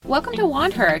Welcome to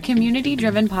Want Her, a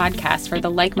community-driven podcast for the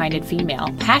like-minded female,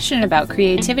 passionate about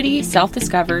creativity,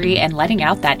 self-discovery, and letting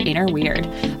out that inner weird.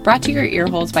 Brought to your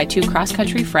earholes by two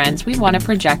cross-country friends, we want to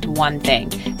project one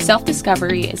thing.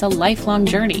 Self-discovery is a lifelong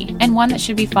journey, and one that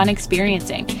should be fun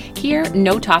experiencing. Here,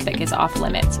 no topic is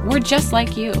off-limits. We're just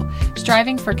like you,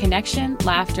 striving for connection,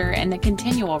 laughter, and the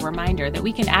continual reminder that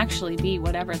we can actually be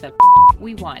whatever the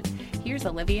we want. Here's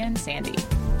Olivia and Sandy.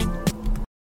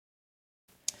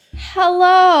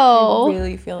 Hello. I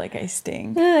really feel like I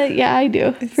stink. Yeah, I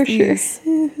do, for sure.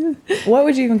 What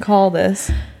would you even call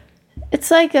this? It's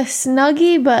like a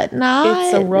Snuggie, but not.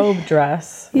 It's a robe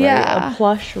dress. Right? Yeah. A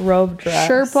plush robe dress.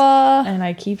 Sherpa. And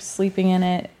I keep sleeping in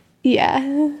it.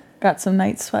 Yeah. Got some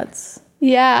night sweats.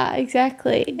 Yeah,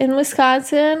 exactly. In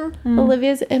Wisconsin,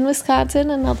 Olivia's in Wisconsin,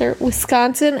 another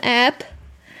Wisconsin app.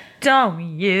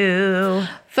 Don't you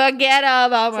Forget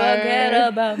about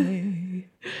me.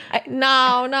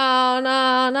 No.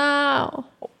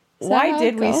 Why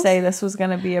did we say this was going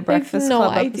to be a Breakfast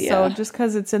Club episode? Just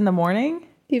because it's in the morning?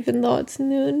 Even though it's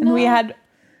noon. And we had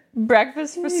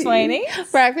breakfast for Swaney.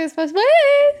 Breakfast for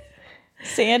Swaney.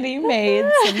 Sandy made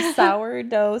some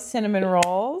sourdough cinnamon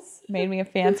rolls. Made me a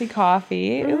fancy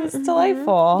coffee. It was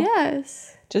delightful.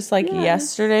 Yes. Just like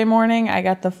yesterday morning, I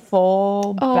got the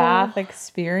full bath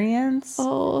experience.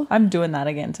 Oh. I'm doing that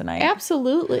again tonight.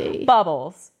 Absolutely.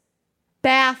 Bubbles.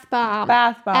 Bath bomb.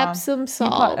 Epsom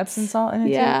salt. You put Epsom salt in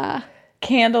it Yeah. too?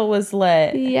 Candle was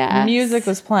lit. Yes. Music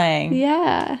was playing.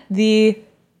 Yeah.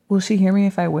 Will she hear me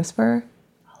if I whisper?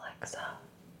 Alexa.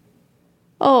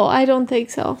 Oh, I don't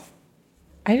think so.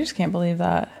 I just can't believe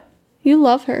that. You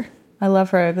love her. I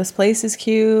love her. This place is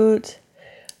cute.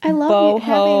 I love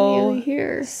having you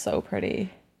here. So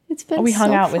pretty. It's been We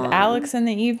hung out fun. with Alex in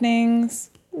the evenings.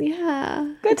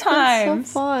 Yeah. Good It's been times.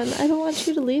 so fun. I don't want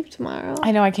you to leave tomorrow.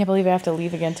 I know, I can't believe I have to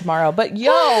leave again tomorrow. But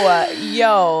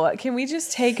yo, can we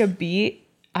just take a beat?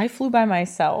 I flew by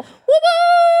myself.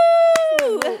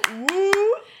 Woo!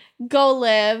 Go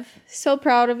live. So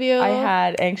proud of you. I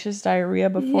had anxious diarrhea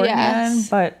beforehand, Yes.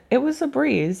 but it was a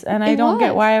breeze. And I It don't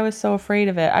get was. why I was so afraid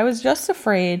of it. I was just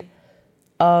afraid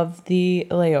of the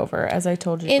layover, as I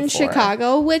told you in before.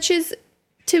 Chicago, which is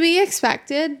to be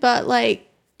expected, but like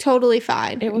totally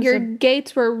fine. It was Your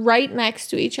gates were right next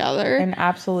to each other. An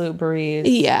absolute breeze.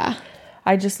 Yeah.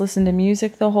 I just listened to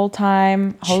music the whole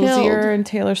time. Chilled. Hosier and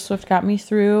Taylor Swift got me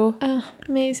through. Oh,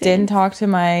 amazing. Didn't talk to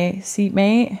my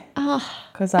seatmate. Oh,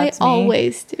 Because I that's me.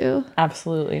 always do.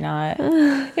 Absolutely not.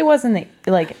 It wasn't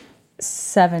like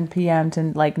 7 p.m. to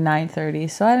like 9:30,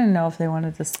 so I didn't know if they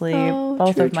wanted to sleep. Oh,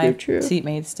 Both true, of my true.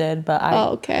 seatmates did, but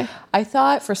Okay. I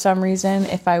thought for some reason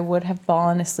if I would have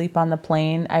fallen asleep on the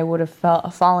plane, I would have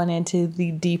fallen into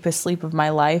the deepest sleep of my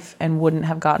life and wouldn't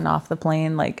have gotten off the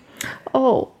plane. Like,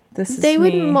 Oh, this is they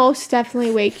would me. most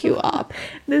definitely wake you up.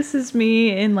 This is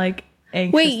me in like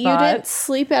anxious Wait, you didn't thoughts.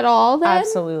 sleep at all then?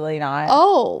 Absolutely not.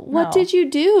 Oh, what No. did you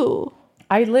do?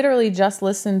 I literally just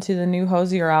listened to the new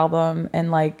Hosier album and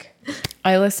like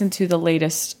I listened to the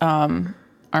latest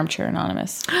Armchair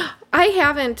Anonymous. I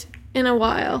haven't in a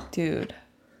while. Dude,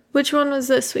 Which one was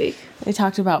this week? they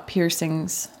talked about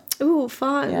piercings. Ooh,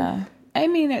 fun. Yeah. I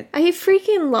mean it. I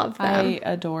freaking love them. I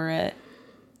adore it.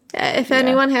 If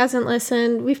anyone hasn't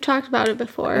listened, we've talked about it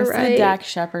before, It's right? the Dak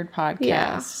Shepard podcast.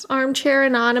 Yeah. Armchair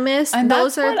Anonymous. And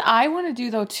those that's are what I want to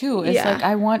do though too. Is Yeah. like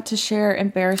I want to share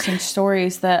embarrassing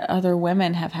stories that other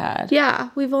women have had.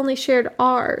 Yeah, we've only shared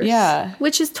ours. Yeah.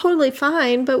 Which is totally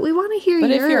fine, but we want to hear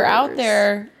But yours. if you're out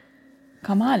there,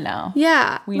 come on now.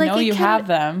 Yeah. We like, know it you can- have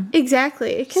them.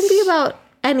 Exactly. It can be about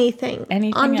anything.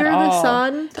 Anything under at the all.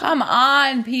 sun. Come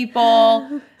on,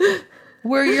 people.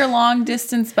 We're your long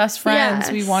distance best friends.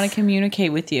 Yes. We want to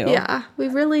communicate with you. Yeah, we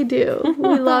really do.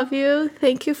 We love you.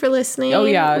 Thank you for listening. Oh,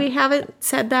 yeah. We haven't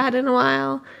said that in a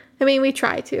while. I mean, we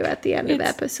try to at the end of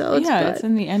episodes. Yeah, but it's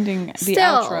in the ending, the still,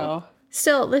 outro.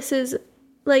 Still, this is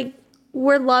like,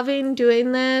 we're loving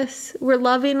doing this. We're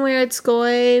loving where it's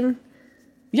going.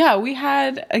 Yeah, we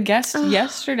had a guest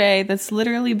yesterday that's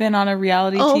literally been on a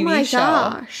reality Oh TV my show.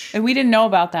 gosh. And we didn't know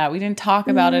about that. We didn't talk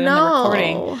about it in the No.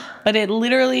 recording. But it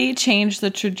literally changed the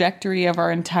trajectory of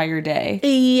our entire day.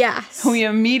 Yes. We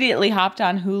immediately hopped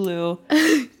on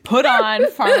Hulu, put on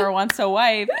Farmer Wants a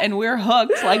Wife, and we're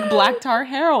hooked like black tar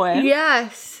heroin.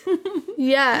 Yes.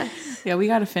 Yes. Yeah, we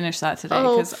got to finish that today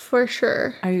Oh, because for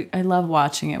sure. I love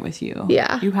watching it with you.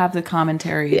 Yeah. You have the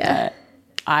commentary Yeah. that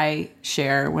I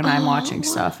share when I'm watching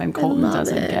stuff and Colton love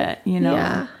doesn't it. get, you know.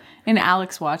 Yeah. And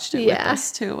Alex watched it with Yeah.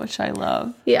 us too, which I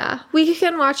love. Yeah. We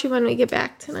can watch it when we get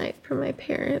back tonight from my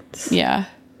parents. Yeah.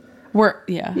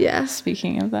 Yeah. Yeah.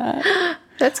 Speaking of that.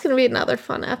 That's going to be another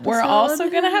fun episode. We're also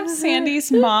going to have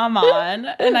Sandy's mom on,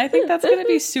 and I think that's going to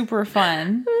be super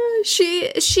fun. She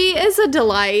is a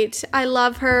delight. I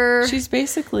love her. She's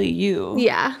basically you.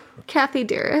 Yeah. Kathy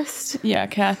Dearest. Yeah,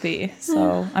 Kathy.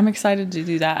 So I'm excited to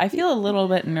do that. I feel a little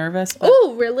bit nervous. But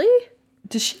Oh, really?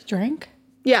 does she drink?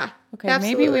 Yeah. Okay,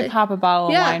 absolutely. maybe we pop a bottle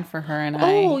of wine for her and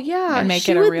I. Oh, yeah. And make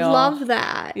she it a would real. love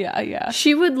that. Yeah.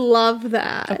 She would love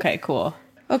that. Okay, cool.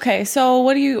 Okay, so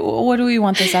what do we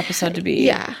want this episode to be?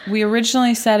 Yeah. We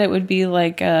originally said it would be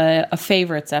like a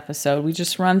favorites episode. We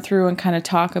just run through and kind of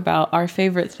talk about our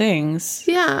favorite things.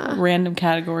 Yeah. Random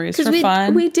categories for Because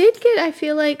fun. we did get, I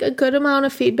feel like, a good amount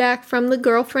of feedback from the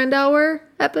Girlfriend Hour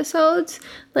episodes.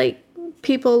 Like,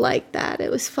 people liked that.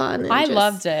 It was fun. And I just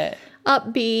loved it.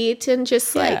 upbeat and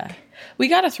just like... We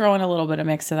got to throw in a little bit of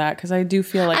mix of that because I do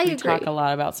feel like I we agree. talk a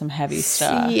lot about some heavy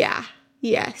stuff.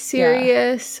 Yeah,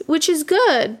 serious, which is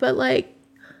good, but like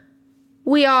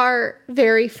we are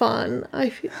very fun.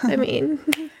 I mean,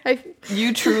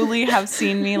 You truly have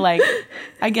seen me like,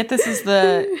 I get this is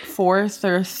the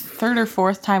third or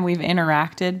fourth time we've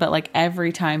interacted, but like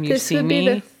every time you see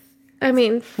me,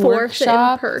 fourth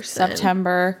workshop, in person.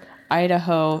 September,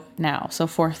 Idaho now. So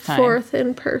fourth time. Fourth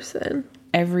in person.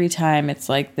 Every time it's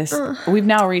like this. We've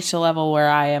now reached a level where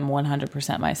I am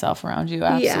 100% myself around you.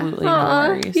 Absolutely no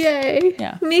worries. Yay.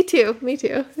 Yeah. Me too.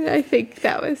 I think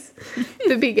that was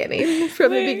the beginning.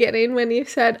 From the beginning when you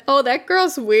said, oh, that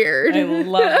girl's weird. I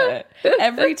love it.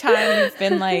 Every time you've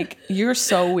been like, you're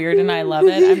so weird and I love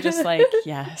it. I'm just like,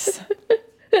 yes.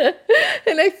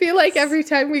 And I feel like every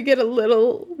time we get a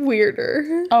little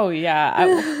weirder. Oh,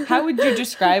 yeah. How would you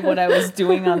describe what I was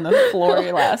doing on the floor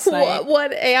last night?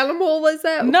 What animal was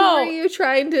that? No. Who were you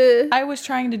trying to... I was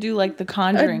trying to do like the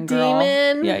Conjuring girl.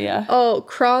 demon? Yeah. Oh,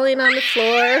 crawling on the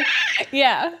floor.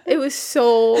 Yeah. It was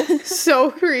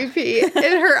so creepy. And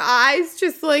her eyes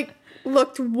just like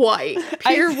looked white,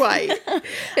 pure white.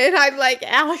 And I'm like,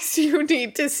 Alex, you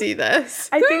need to see this.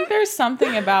 I think there's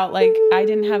something about like, I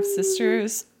didn't have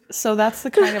sisters. So that's the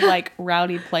kind of like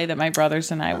rowdy play that my brothers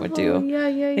and I would do. Yeah.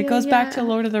 It goes back to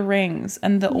Lord of the Rings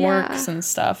and the orcs and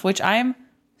stuff, which I'm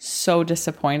so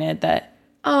disappointed that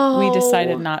we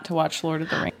decided not to watch Lord of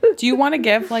the Rings. Do you want to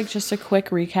give like just a quick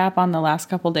recap on the last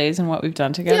couple days and what we've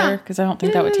done together? Because I don't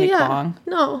think that would take long.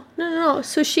 No.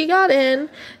 So she got in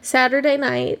Saturday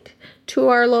night to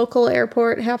our local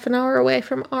airport, half an hour away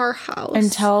from our house. And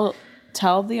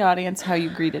tell the audience how you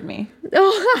greeted me.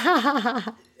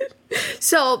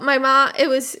 So my mom, it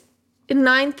was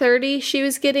 9:30 she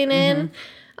was getting in.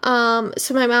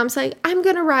 So my mom's like, I'm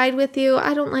going to ride with you.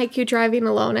 I don't like you driving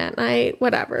alone at night,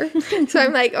 whatever. So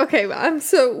I'm like, okay, Mom.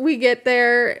 So we get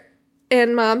there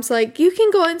and Mom's like, you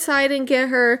can go inside and get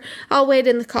her. I'll wait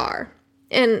in the car.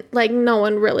 And like no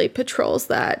one really patrols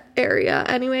that area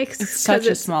anyway. It's such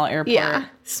a small airport. Yeah,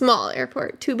 small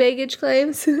airport. 2 baggage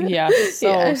claims. Yeah,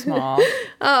 so small.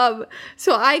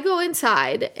 So I go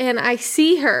inside and I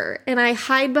see her and I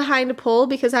hide behind a pole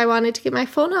because I wanted to get my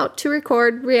phone out to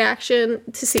record reaction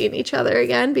to seeing each other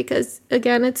again because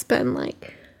again it's been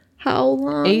like how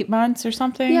long? 8 months or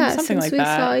something? Yeah, something since like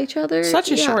that. we saw each other.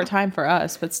 Such a short time for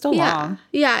us, but still long.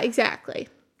 Yeah, exactly.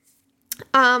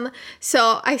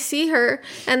 So I see her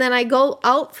and then I go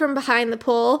out from behind the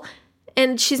pole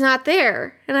and she's not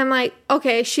there. And I'm like,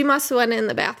 okay, she must have went in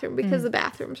the bathroom because the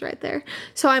bathroom's right there.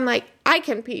 So I'm like, I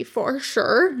can pee for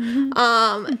sure.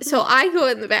 So I go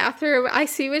in the bathroom, I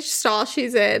see which stall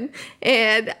she's in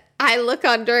and I look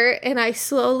under and I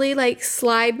slowly like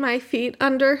slide my feet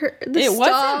under the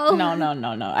stall. No.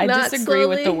 I Not disagree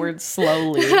with the slowly. word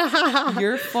slowly.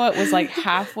 Your foot was like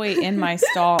halfway in my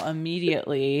stall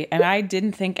immediately, and I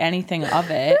didn't think anything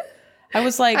of it. I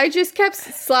was like... I just kept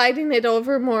sliding it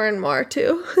over more and more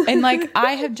too. And like,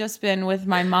 I have just been with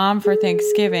my mom for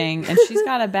Thanksgiving, and she's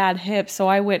got a bad hip, so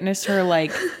I witnessed her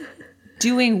like...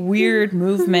 doing weird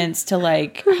movements to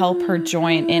like help her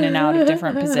joint in and out of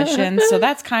different positions. So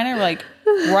that's kind of like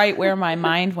right where my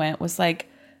mind went was like,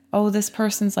 oh, this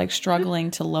person's like struggling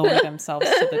to lower themselves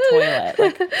to the toilet.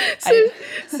 Like,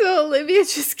 so Olivia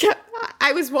just kept,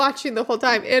 I was watching the whole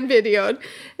time and videoed,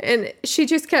 and she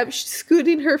just kept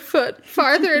scooting her foot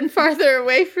farther and farther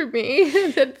away from me.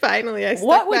 And then finally I stuck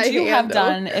what my would you have hand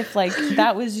done if like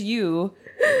that was you?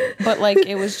 But like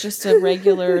it was just a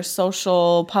regular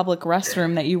social public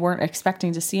restroom that you weren't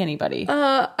expecting to see anybody.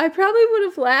 I probably would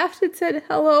have laughed and said,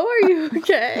 hello, are you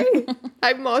okay?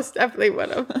 I most definitely would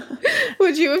have.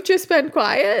 Would you have just been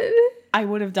quiet? I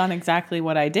would have done exactly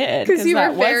what I did. Because you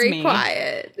that were very was me.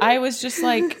 quiet. I was just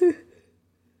like,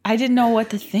 I didn't know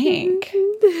what to think.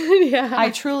 Yeah.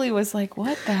 I truly was like,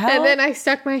 what the hell? And then I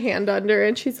stuck my hand under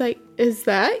and she's like, is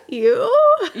that you?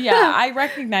 Yeah, I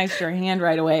recognized your hand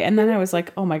right away. And then I was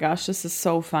like, oh my gosh, this is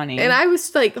so funny. And I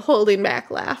was like holding back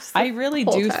laughs. I really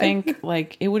do think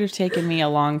like it would have taken me a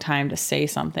long time to say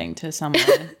something to someone,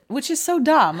 which is so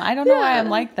dumb. I don't know why I'm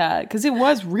like that, because it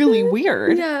was really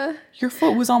weird. Yeah. Your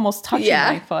foot was almost touching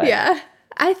my foot. Yeah.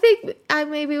 I think I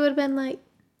maybe would have been like,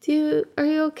 are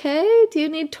you okay? Do you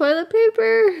need toilet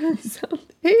paper? Something.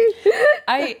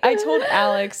 I told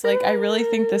Alex, like, I really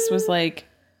think this was like,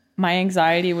 my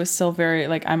anxiety was still very,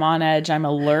 like, I'm on edge, I'm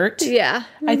alert. Yeah.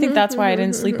 I think that's why I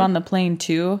didn't sleep on the plane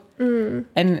too.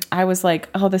 And I was like,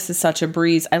 oh, this is such a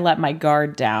breeze. I let my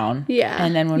guard down. Yeah.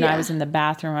 And then when I was in the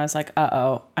bathroom, I was like,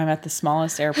 uh-oh, I'm at the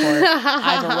smallest airport.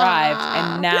 I've arrived,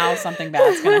 and now something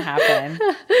bad's going to happen.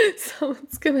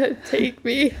 Someone's going to take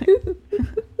me.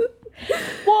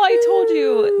 Well, I told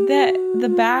you that the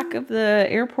back of the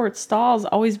airport stalls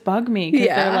always bug me because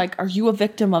they're like, are you a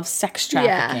victim of sex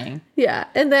trafficking? Yeah.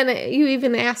 And then you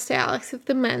even asked Alex if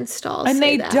the men's stalls And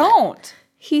say they that. don't.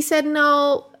 He said,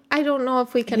 no, I don't know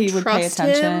if we can He would pay trust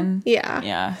attention. him. Yeah.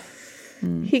 Yeah.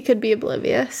 He could be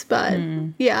oblivious, but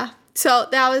yeah. So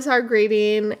that was our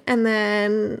greeting. And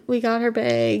then we got our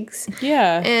bags.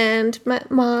 Yeah. And met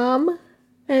Mom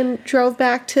and drove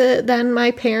back to then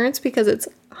my parents because it's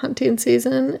hunting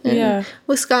season in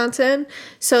Wisconsin.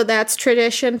 So that's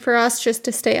tradition for us, just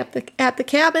to stay up at the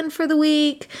cabin for the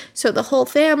week. So the whole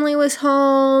family was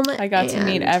home. I got to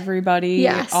meet everybody,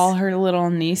 Yes. all her little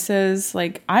nieces.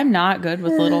 Like, I'm not good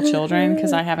with little children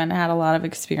because I haven't had a lot of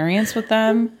experience with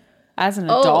them. As an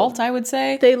adult, I would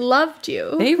say. They loved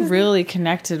you. They really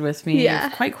connected with me Yeah.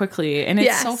 quite quickly. And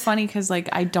it's so Yes. funny because, like,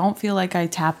 I don't feel like I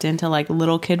tapped into, like,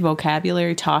 little kid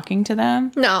vocabulary talking to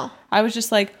them. No. I was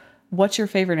just like, what's your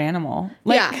favorite animal?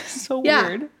 Like, Yeah. so Yeah.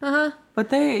 weird. Uh-huh. But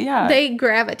they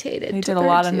gravitated. They to did a her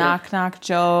lot of too. knock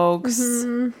jokes.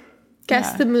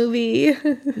 Guess the movie.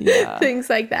 Yeah. Things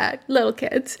like that. Little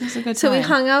kids. It was a good So we time.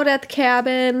 hung out at the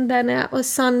cabin. Then that was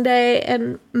Sunday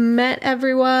and met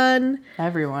everyone.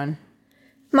 Everyone.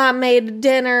 Mom made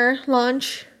dinner,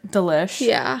 lunch. Delish.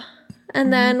 Yeah.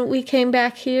 And then we came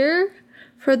back here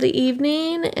for the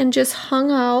evening and just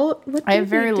hung out. What I have did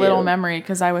very we little do? memory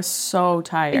because I was so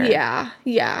tired.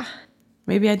 Yeah.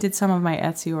 Maybe I did some of my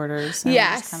Etsy orders. And we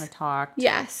just kind of talked.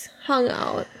 Yes. Hung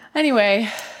out. Anyway,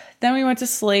 then we went to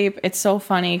sleep. It's so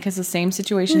funny because the same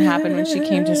situation happened when she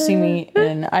came to see me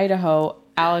in Idaho.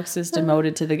 Alex is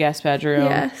demoted to the guest bedroom.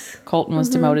 Yes. Colton was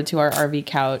demoted to our RV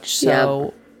couch.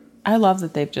 So I love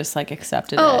that they've just like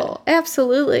accepted it. Oh,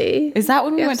 absolutely. Is that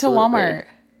when we went to Absolutely. Walmart?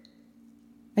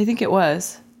 I think it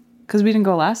was. Because we didn't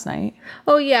go last night.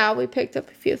 Oh, yeah. We picked up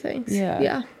a few things. Yeah.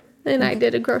 Yeah. And I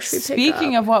did a grocery pickup.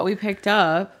 Speaking of what we picked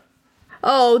up,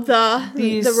 Oh,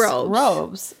 these the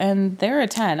robes. and they're a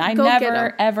 10. I Go get 'em.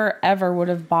 never, ever would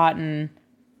have bought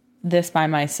this by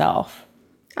myself.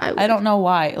 I I don't know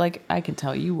why. Like, I can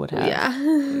tell you would have.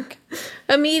 Yeah.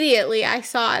 Immediately I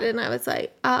saw it and I was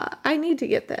like, I need to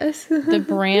get this. The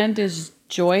brand is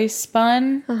Joy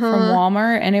Spun from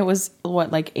Walmart, and it was,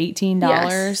 what, like $18?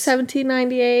 Yes,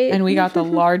 $17.98. And we got the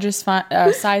largest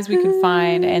size we could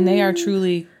find, and they are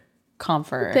truly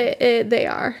comfort. They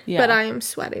are. Yeah. But I am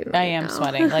sweating right I am now.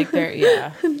 sweating. Like, they're,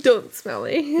 yeah. Don't smell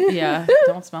me. Yeah.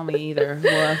 Don't smell me either.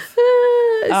 Woof.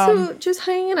 So just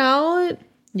hanging out.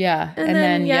 Yeah. And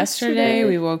then yesterday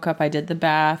we woke up. I did the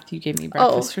bath. You gave me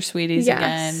breakfast for sweeties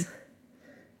again.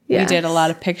 We did a lot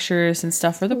of pictures and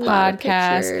stuff for the lot of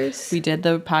podcast. pictures. We did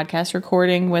the podcast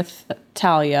recording with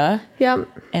Talia. Yep.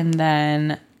 And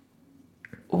then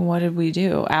what did we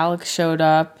do? Alex showed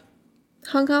up.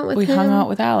 Hung out with We him. hung out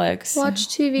with Alex. Watched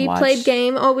TV, played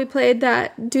game. Oh, we played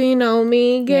that Do You Know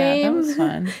Me game. Yeah, that was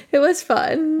fun. It was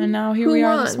fun. And now here Who we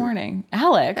are won? this morning.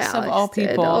 Alex of all Alex did.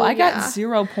 people. Oh, I got yeah.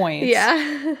 0 points.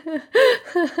 Yeah.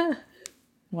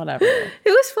 Whatever. It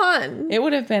was fun. It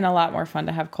would have been a lot more fun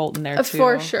to have Colton there too.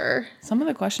 For sure. Some of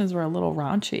the questions were a little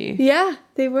raunchy. Yeah,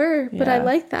 they were. But I Yeah.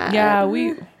 like that. Yeah,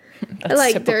 I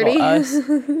like dirty. Us.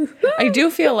 I do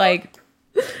feel like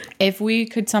if we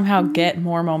could somehow get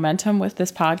more momentum with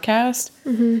this podcast,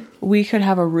 we could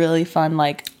have a really fun,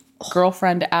 like,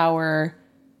 girlfriend hour.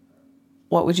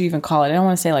 What would you even call it? I don't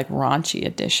want to say like raunchy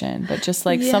edition, but just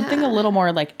like something a little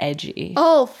more like edgy.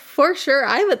 Oh, for sure.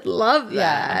 I would love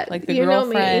that. Like the You know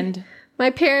me. girlfriend. My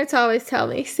parents always tell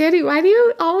me, Sandy, why do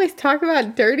you always talk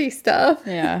about dirty stuff?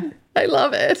 Yeah. I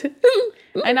love it.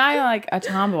 And I like a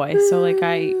tomboy, so like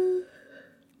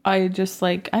I just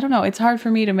like, I don't know, it's hard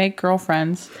for me to make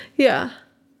girlfriends. Yeah.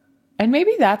 And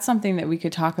maybe that's something that we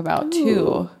could talk about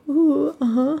too.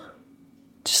 Ooh,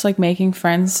 Just like making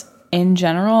friends in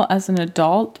general as an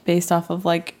adult based off of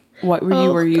like what you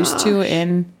were used to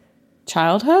in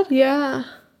childhood. Yeah.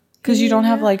 Because you don't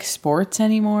have like sports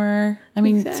anymore. I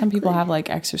mean, some people have like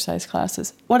exercise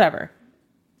classes. Whatever.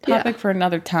 Topic for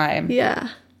another time. Yeah.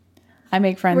 I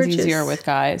make friends easier with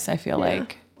guys, I feel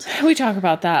like. We talk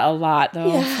about that a lot,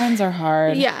 though. Yeah. Friends are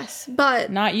hard. Yes, but...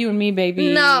 Not you and me,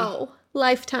 baby. No.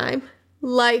 Lifetime.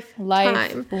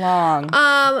 Lifelong.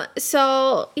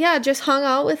 So, yeah, just hung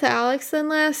out with Alex then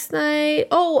last night.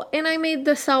 Oh, and I made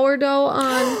the sourdough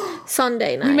on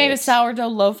Sunday night. We made a sourdough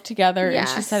loaf together, and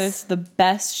she said it's the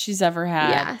best she's ever had.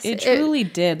 Yes. It truly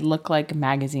did look like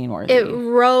magazine worthy. It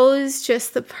rose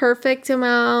just the perfect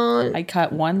amount. I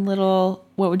cut one little,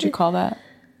 what would you call that?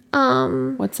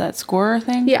 What's that, scorer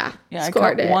thing? Yeah, I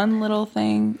cut one little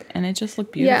thing, and it just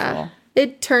looked beautiful. Yeah.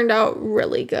 It turned out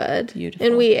really good. Beautiful.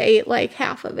 And we ate like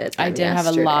half of it. I did have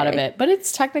a lot of it, but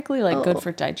it's technically like good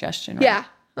for digestion, right? Yeah.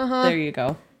 There you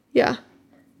go. Yeah.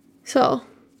 So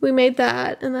we made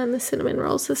that and then the cinnamon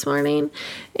rolls this morning.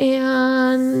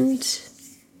 And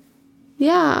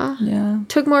yeah.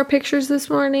 Took more pictures this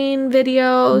morning,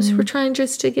 videos. We're trying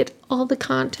just to get all the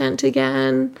content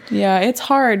again. Yeah, it's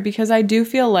hard because I do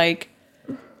feel like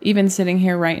even sitting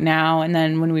here right now and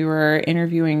then when we were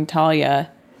interviewing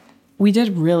Talia, we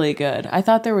did really good. I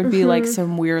thought there would be like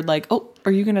some weird like, oh,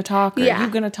 are you going to talk? Are you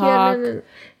going to talk? Yeah, no.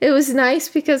 It was nice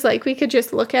because like we could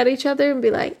just look at each other and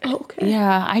be like, oh, okay.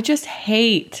 Yeah, I just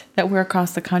hate that we're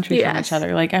across the country from each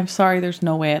other. Like, I'm sorry, there's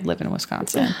no way I'd live in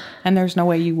Wisconsin. And there's no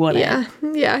way you wouldn't.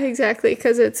 Yeah, exactly.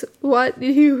 Because it's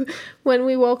when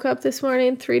we woke up this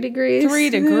morning, 3 degrees. 3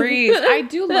 degrees. I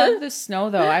do love the snow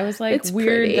though. I was like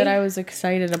weird that I was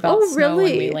excited about snow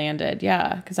when we landed.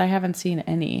 Yeah, because I haven't seen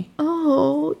any.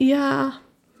 Oh, yeah.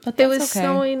 But it was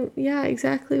snowing,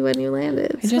 exactly when you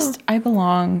landed. I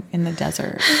belong in the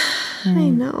desert. I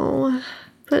know.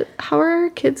 But how are our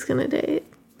kids going to date?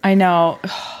 I know.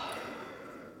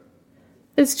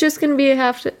 It's just going to be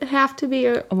have to be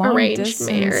a arranged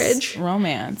marriage.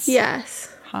 Romance.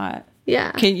 Yes. Hot.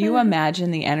 Yeah. Can you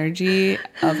imagine the energy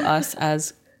of us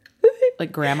as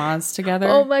like grandmas together?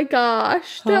 Oh my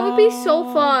gosh. That would be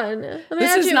so fun.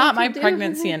 This is not my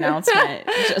pregnancy announcement,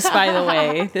 just by the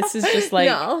way. This is just like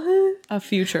a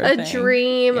future thing. A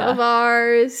dream of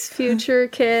ours, future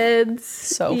kids.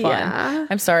 So fun. Yeah.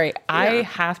 I'm sorry. I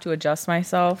have to adjust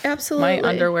myself. Absolutely. My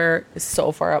underwear is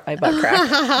so far up my butt crack.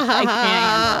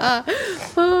 I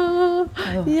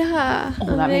can't. Yeah.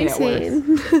 Oh, that made it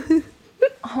worse.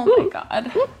 Oh my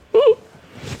God.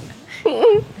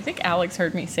 I think Alex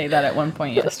heard me say that at one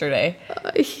point yesterday.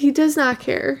 He does not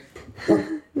care.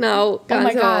 No. Gonzo. Oh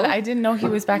my God, I didn't know he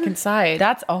was back inside.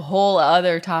 That's a whole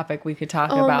other topic we could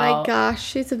talk about. Oh my gosh,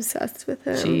 she's obsessed with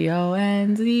him.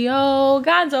 Gonzo,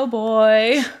 Gonzo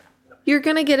boy. You're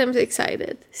going to get him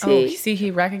excited. See,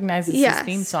 he recognizes his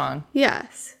theme song.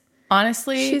 Yes.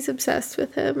 Honestly. She's obsessed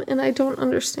with him, and I don't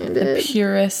understand it. The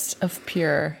purest of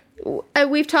pure.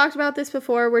 We've talked about this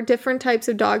before. We're different types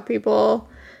of dog people.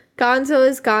 Gonzo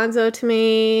is Gonzo to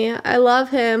me. I love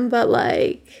him, but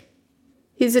like,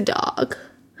 he's a dog.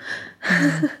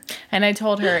 And I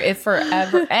told her if for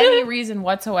any reason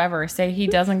whatsoever, say he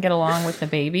doesn't get along with the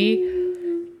baby,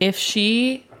 if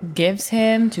she gives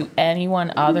him to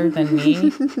anyone other than me,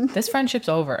 this friendship's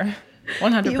over.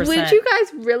 100%. Would you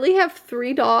guys really have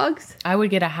 3 dogs? I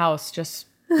would get a house just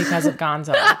because of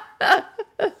Gonzo.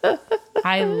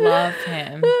 I love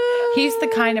him. He's the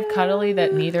kind of cuddly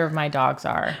that neither of my dogs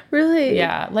are. Really?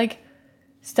 Yeah. Like,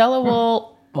 Stella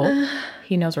will... Oh,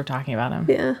 he knows we're talking about him.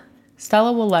 Yeah.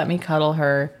 Stella will let me cuddle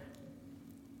her,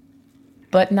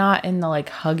 but not in the, like,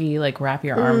 huggy, like, wrap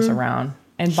your arms around.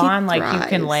 And Bond, like, you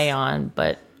can lay on,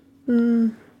 but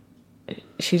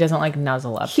she doesn't, like,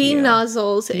 nuzzle up to you. He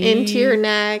nuzzles into your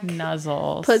neck.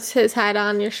 Nuzzles. Puts his head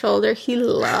on your shoulder. He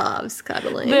loves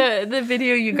cuddling. The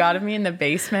video you got of me in the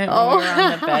basement when we were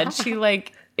on the bed, she,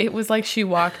 like... It was like she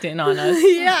walked in on us.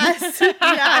 Yes.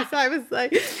 I was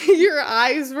like, your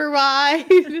eyes were wide.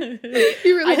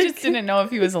 You were like, I just didn't know if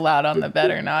he was allowed on the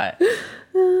bed or not.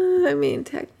 I mean,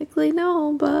 technically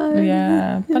no, but...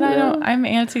 Yeah, but I don't... I'm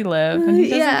Auntie Liv, and he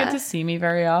doesn't get to see me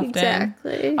very often.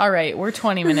 Exactly. All right, we're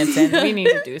 20 minutes in. We need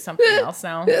to do something else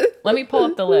now. Let me pull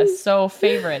up the list. So,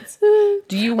 favorites.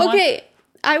 Do you want... Okay,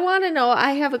 I want to know...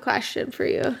 I have a question for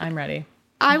you. I'm ready.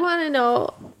 I want to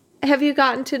know... Have you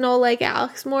gotten to know, like,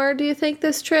 Alex more, do you think,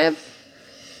 this trip?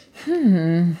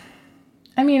 I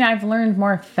mean, I've learned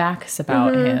more facts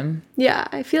about him. Yeah,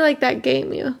 I feel like that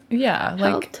game you. Yeah,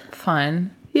 helped. Like,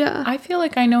 fun. Yeah. I feel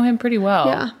like I know him pretty well.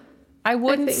 Yeah. I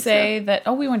wouldn't say that...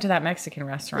 Oh, we went to that Mexican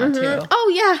restaurant, too.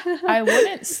 Oh, yeah. I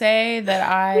wouldn't say that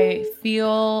I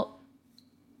feel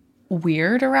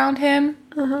weird around him.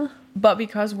 But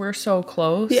because we're so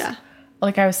close... Yeah.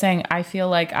 like I was saying, I feel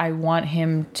like I want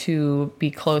him to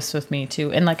be close with me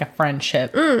too, in like a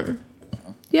friendship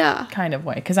Yeah. kind of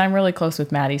way. Because I'm really close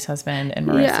with Maddie's husband and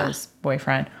Marissa's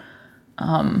boyfriend.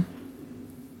 I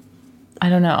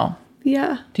don't know.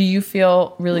 Yeah. Do you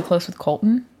feel really close with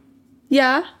Colton?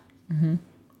 Yeah. Mm-hmm.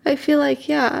 I feel like,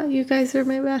 yeah, you guys are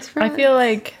my best friends. I feel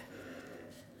like,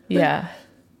 yeah.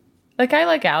 Like, I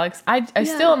like Alex. I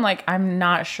still am like, I'm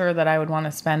not sure that I would want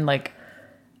to spend like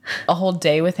a whole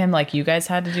day with him like you guys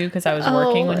had to do because I was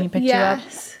working when he picked you up.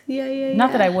 Yeah.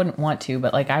 Not that I wouldn't want to,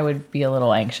 but like I would be a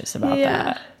little anxious about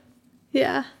that.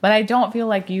 Yeah. But I don't feel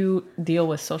like you deal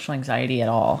with social anxiety at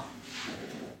all.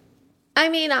 I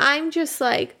mean, I'm just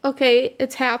like, okay,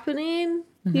 it's happening.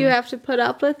 You have to put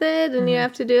up with it and you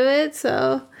have to do it.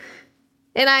 So,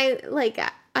 and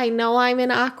I know I'm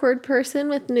an awkward person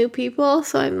with new people.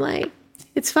 So I'm like,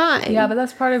 it's fine. Yeah, but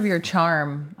that's part of your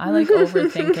charm. I like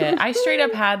overthink it. I straight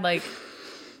up had like,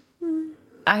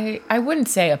 I wouldn't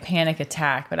say a panic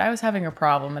attack, but I was having a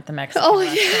problem at the Mexican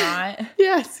restaurant.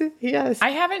 Yes. I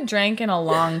haven't drank in a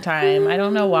long time. I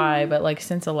don't know why, but like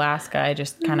since Alaska, I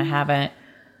just kind of haven't.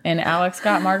 And Alex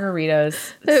got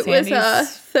margaritas. It Sandy's was a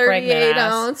 38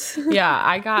 ounce. Yeah,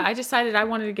 I decided I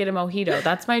wanted to get a mojito.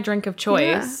 That's my drink of choice.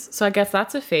 Yeah. So I guess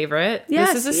that's a favorite.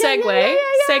 Yes. This is a segue.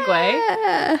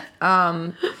 Yeah.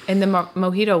 And the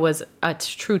mojito was a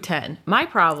true 10. My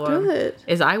problem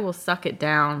is I will suck it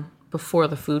down before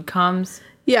the food comes.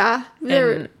 Yeah.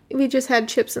 We just had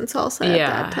chips and salsa at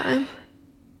that time.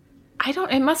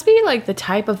 It must be like the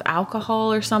type of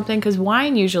alcohol or something, because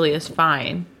wine usually is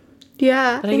fine.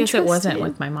 Yeah. But I guess it wasn't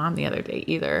with my mom the other day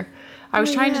either. I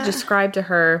was trying to describe to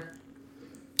her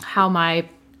how my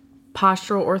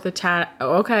postural orthostatic...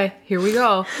 Oh, okay, here we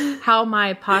go. How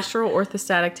my postural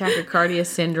orthostatic tachycardia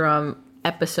syndrome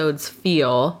episodes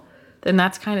feel. Then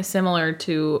that's kind of similar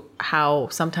to how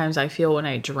sometimes I feel when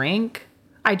I drink.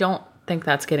 I don't think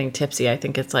that's getting tipsy. I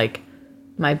think it's like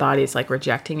my body's like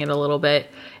rejecting it a little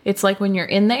bit. It's like when you're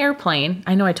in the airplane.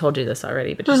 I know I told you this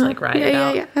already, but just like ride it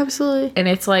out. Yeah, absolutely. And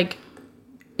it's like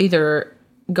either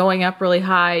going up really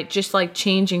high, just like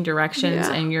changing directions,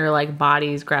 and your like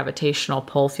body's gravitational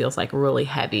pull feels like really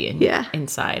heavy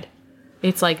inside.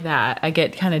 It's like that. I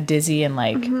get kind of dizzy and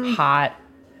like hot.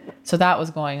 So that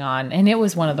was going on, and it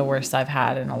was one of the worst I've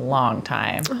had in a long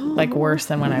time. Like worse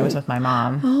than when I was with my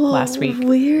mom last week.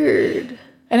 Weird.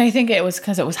 And I think it was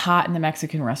because it was hot in the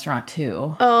Mexican restaurant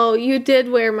too. Oh, you did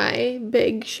wear my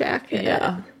big jacket.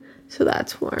 Yeah. So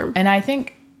that's warm. And I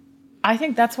think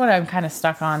that's what I'm kind of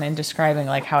stuck on in describing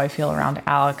like how I feel around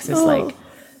Alex is like,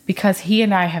 because he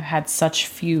and I have had such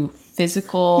few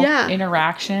physical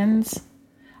interactions,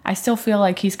 I still feel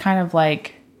like he's kind of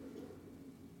like,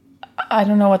 I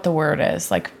don't know what the word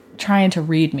is, like trying to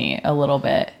read me a little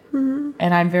bit. Mm-hmm.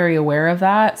 And I'm very aware of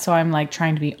that. So I'm like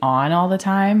trying to be on all the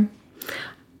time.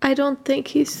 I don't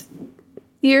think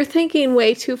you're thinking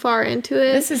way too far into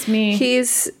it. This is me.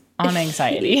 He's on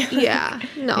anxiety.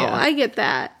 I get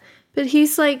that. But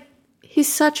he's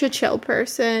such a chill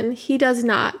person. He does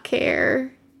not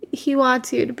care. He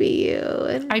wants you to be you.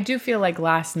 And I do feel like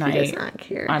last night, he does not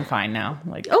care. I'm fine now.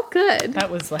 Like, oh, good.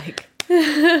 That was like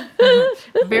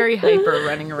very hyper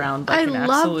running around like an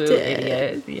absolute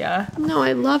idiot. Yeah. No,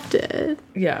 I loved it.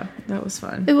 Yeah, that was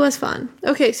fun. It was fun.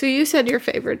 Okay, so you said your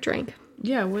favorite drink.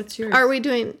 Yeah, what's yours?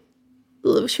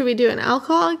 Should we do an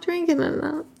alcoholic drink and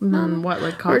then what,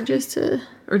 like coffee?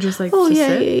 Or just like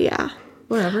yeah.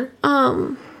 Whatever.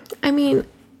 I mean,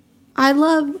 I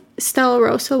love Stella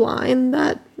Rosa wine.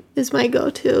 That is my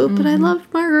go-to, but I love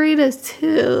margaritas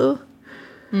too.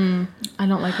 I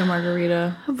don't like a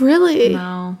margarita. Really?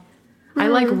 No. I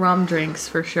like rum drinks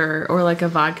for sure, or like a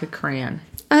vodka cran.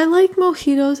 I like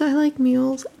mojitos. I like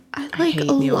mules. I like hate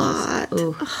a mules. lot.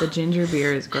 Ooh, the ginger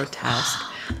beer is grotesque.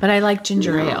 But I like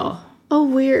ginger ale. Oh,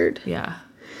 weird. Yeah.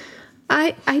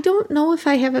 I don't know if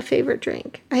I have a favorite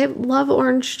drink. I love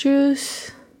orange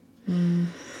juice.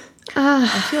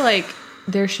 I feel like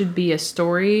there should be a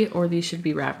story, or these should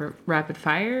be rapid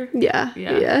fire. Yeah.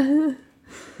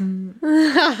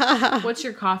 What's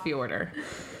your coffee order?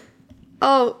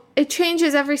 Oh, it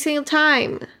changes every single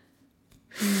time.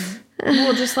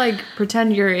 Well, just like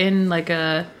pretend you're in like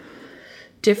a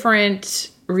different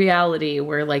reality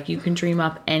where like you can dream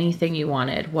up anything you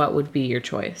wanted. What would be your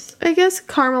choice? I guess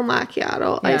caramel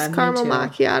macchiato. Yeah, Iced caramel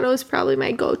macchiato is probably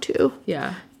my go-to.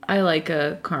 Yeah. I like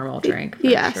a caramel drink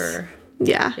for sure.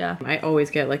 Yeah. Yeah. I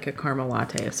always get like a caramel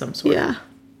latte of some sort. Yeah.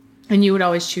 And you would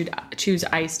always choose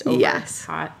iced over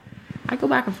hot. I go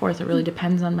back and forth. It really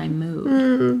depends on my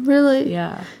mood. Really?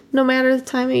 Yeah. No matter the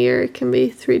time of year, it can be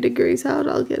 3 degrees out.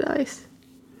 I'll get ice.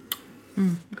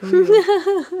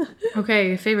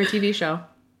 Okay, favorite TV show?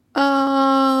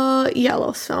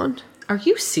 Yellowstone. Are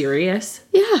you serious?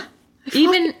 Yeah.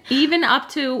 Even up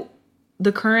to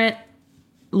the current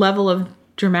level of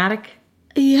dramatic?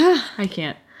 Yeah. I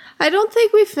can't. I don't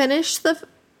think we finished the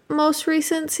most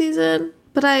recent season,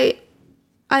 but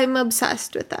I'm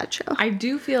obsessed with that show. I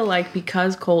do feel like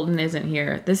because Colton isn't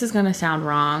here, this is going to sound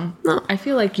wrong. No. I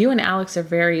feel like you and Alex are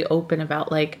very open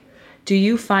about, like, do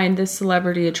you find this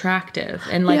celebrity attractive?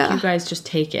 And, like, Yeah. you guys just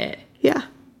take it. Yeah.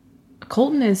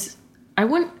 Colton is, I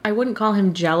wouldn't call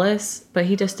him jealous, but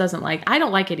he just doesn't like, I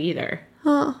don't like it either.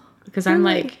 Oh. Because I'm,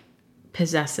 Really? like,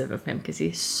 possessive of him because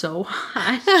he's so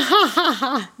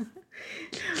hot.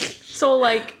 So,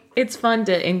 like, it's fun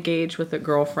to engage with a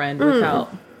girlfriend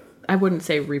without, I wouldn't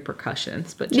say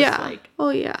repercussions, but just, like, Oh,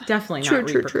 yeah. definitely True, not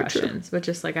true, repercussions, but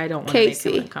just, like, I don't want to make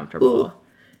Casey. him uncomfortable. Ooh.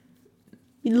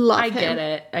 You love I him. get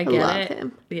it. I get love it.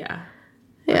 him. Yeah.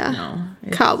 Yeah. No.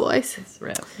 It's, Cowboys. It's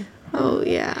real. Oh,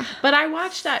 yeah. But I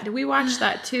watched that. We watched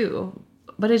that too.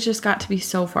 But it just got to be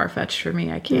so far-fetched for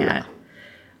me. I can't. Yeah.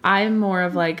 I'm more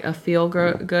of like a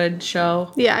feel-good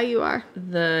show. Yeah, you are.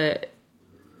 The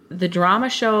drama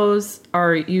shows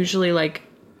are usually like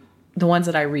the ones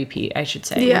that I repeat, I should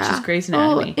say, Yeah. which is Grey's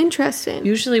Anatomy. Oh, interesting.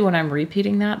 Usually when I'm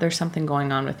repeating that, there's something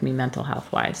going on with me mental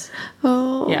health-wise.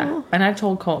 Oh. Yeah. And I've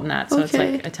told Colton that, so it's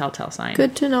Okay. like a telltale sign.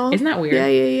 Good to know. Isn't that weird?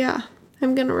 Yeah.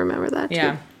 I'm going to remember that, too.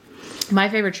 Yeah. My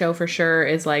favorite show for sure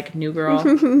is like New Girl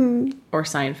or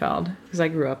Seinfeld because I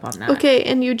grew up on that. Okay,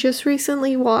 and you just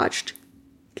recently watched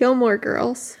Gilmore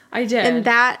Girls. I did. And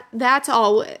that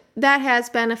has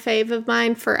been a fave of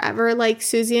mine forever. Like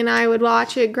Susie and I would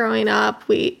watch it growing up.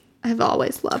 We have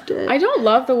always loved it. I don't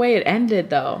love the way it ended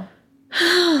though.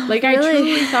 Like I Really?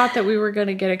 truly thought that we were going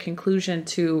to get a conclusion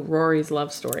to Rory's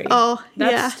love story. Oh,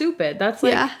 That's yeah. stupid. That's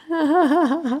like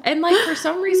Yeah. and like for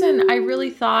some reason I really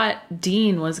thought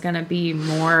Dean was going to be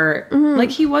more Mm-hmm. like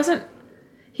he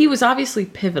was obviously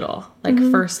pivotal, like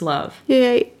first love.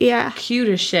 Yeah. Cute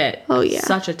as shit. Oh, yeah.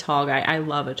 Such a tall guy. I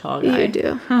love a tall guy. You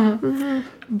do.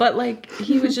 But, like,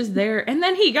 he was just there. And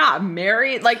then he got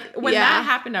married. Like, when Yeah. that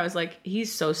happened, I was like,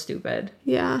 he's so stupid.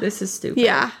 Yeah. This is stupid.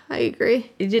 Yeah, I agree.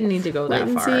 It didn't need to go that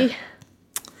far. Lindsay.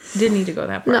 Didn't need to go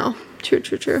that far. No.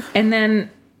 True. And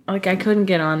then, like, I couldn't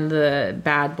get on the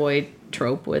bad boy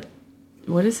trope with,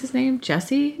 what is his name?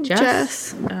 Jesse?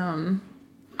 Jess.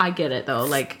 I get it, though.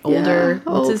 Like, older.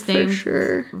 Yeah. What's his name? For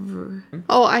sure.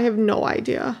 Oh, I have no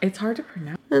idea. It's hard to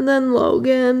pronounce. And then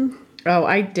Logan. Oh,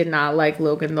 I did not like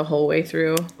Logan the whole way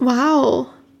through.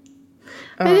 Wow.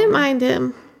 I didn't mind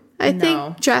him. I no.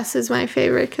 think Jess is my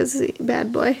favorite because he's a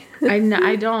bad boy.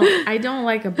 I don't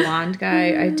like a blonde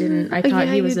guy. I thought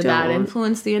Yeah, he was you a bad don't.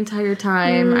 influence the entire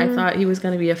time. I thought he was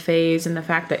going to be a phase, and the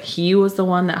fact that he was the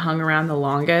one that hung around the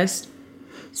longest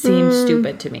seemed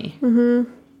stupid to me.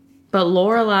 Mm-hmm. But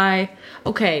Lorelai,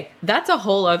 okay, that's a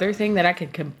whole other thing that I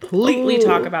could completely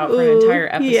talk about for an entire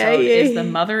episode. Yeah. Is the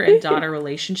mother and daughter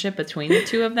relationship between the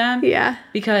two of them? Yeah.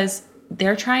 Because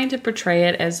they're trying to portray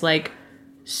it as like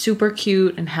super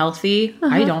cute and healthy.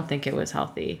 I don't think it was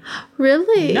healthy.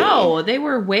 Really? No, they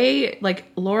were way,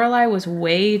 like, Lorelai was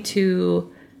way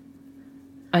too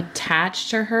attached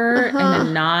to her in a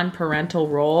non-parental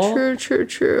role.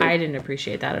 True. I didn't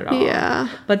appreciate that at all. Yeah.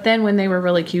 But then when they were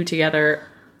really cute together,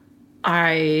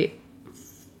 I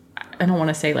don't want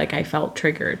to say, like, I felt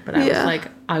triggered, but I was like,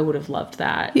 I would have loved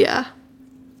that. Yeah.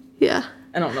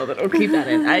 I don't know that I'll keep that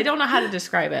in. I don't know how to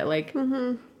describe it. Like,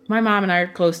 my mom and I are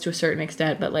close to a certain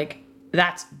extent, but, like,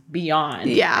 that's beyond.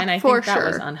 Yeah, And I for think that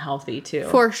was sure. unhealthy, too.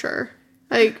 For sure.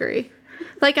 I agree.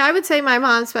 Like, I would say my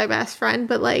mom's my best friend,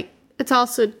 but, like, it's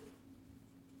also,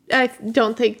 I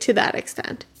don't think to that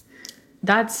extent.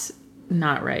 That's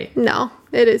not right. No,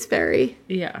 it is very,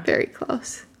 Yeah. very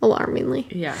close. Alarmingly.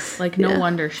 Yeah. Like, no Yeah.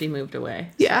 wonder she moved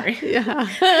away. Yeah. Sorry. Yeah.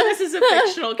 This is a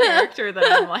fictional character that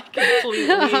I'm, like,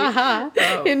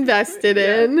 completely... Invested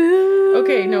in.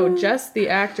 Okay, no, just the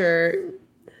actor,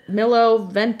 Milo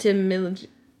Ventimiglia.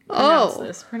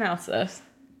 Pronounce this.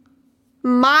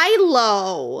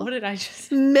 Milo. What did I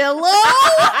just... Milo?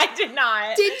 I did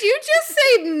not. Did you just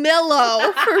say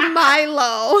Milo for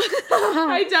Milo?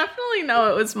 I definitely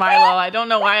know it was Milo. I don't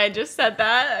know why I just said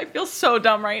that. I feel so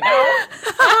dumb right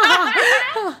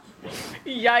now.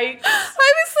 Yikes.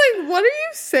 I was like, what are you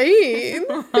saying?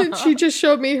 And she just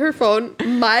showed me her phone.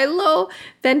 Milo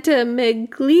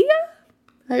Ventimiglia?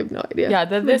 I have no idea. Yeah,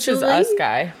 This Is Us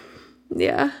guy.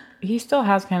 Yeah. He still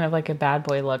has kind of like a bad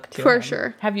boy look to him. For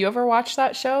sure. Have you ever watched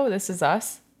that show, This Is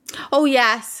Us? Oh,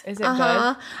 yes. Is it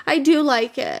good? I do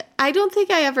like it. I don't think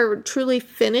I ever truly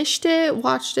finished it,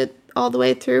 watched it all the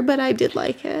way through, but I did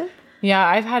like it. Yeah,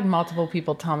 I've had multiple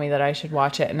people tell me that I should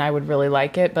watch it and I would really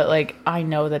like it, but like I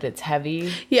know that it's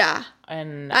heavy Yeah.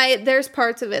 and There's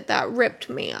parts of it that ripped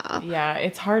me off. yeah,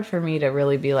 it's hard for me to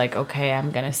really be like, okay,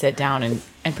 I'm gonna sit down and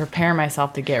prepare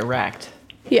myself to get wrecked.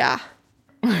 Yeah.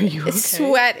 Are you okay?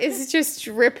 Sweat is just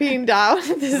dripping down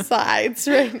the sides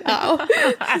right now.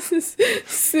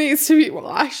 This needs to be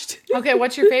washed. Okay,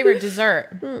 what's your favorite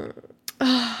dessert?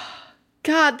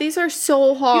 God, these are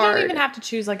so hard. You don't even have to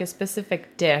choose like a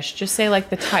specific dish. Just say like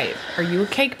the type. Are you a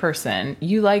cake person?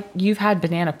 You've had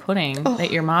banana pudding that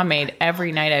your mom made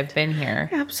every night I've been here.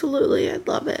 Absolutely, I'd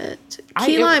love it.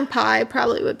 Key lime pie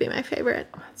probably would be my favorite.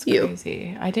 That's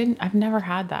crazy. I've never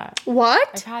had that. What?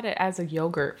 I've had it as a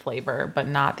yogurt flavor, but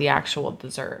not the actual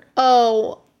dessert.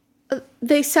 Oh,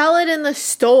 they sell it in the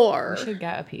store. We should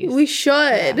get a piece. We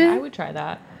should. Yeah, I would try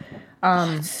that.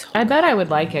 I bet I would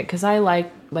like it because I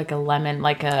like a lemon,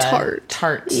 like a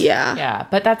tart. Yeah. Yeah,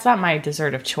 but that's not my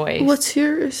dessert of choice. What's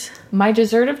yours? My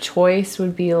dessert of choice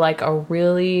would be like a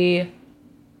really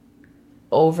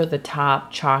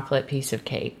over-the-top chocolate piece of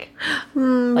cake.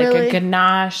 Like really? a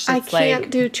ganache. I It's can't like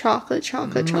do chocolate.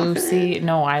 moussey.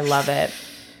 No, I love it.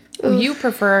 You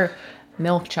prefer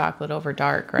milk chocolate over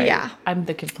dark, right? Yeah. I'm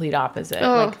the complete opposite.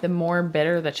 Oh. Like the more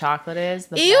bitter the chocolate is,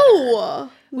 the better. Ew.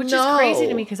 Which is crazy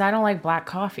to me because I don't like black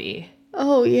coffee.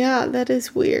 Oh, yeah, that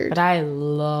is weird. But I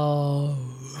love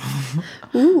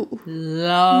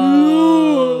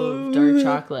dark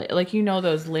chocolate. Like, you know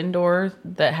those Lindor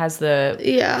that has the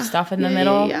stuff in the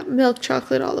middle? Yeah, milk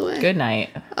chocolate all the way. Good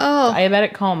night. Oh.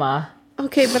 Diabetic coma.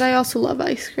 Okay, but I also love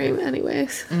ice cream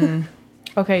anyways.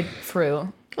 Okay, fruit.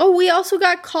 Oh, we also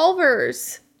got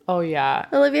Culver's. Oh, yeah.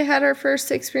 Olivia had her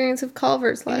first experience of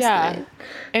Culver's last night.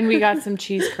 And we got some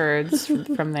cheese curds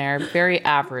from there. Very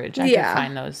average. I could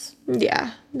find those.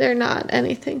 Yeah, they're not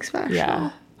anything special.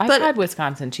 Yeah. I've had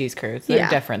Wisconsin cheese curds. They're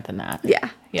different than that. Yeah.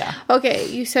 Yeah. Okay,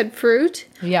 you said fruit?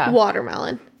 Yeah.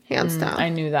 Watermelon, hands down. I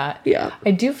knew that. Yeah.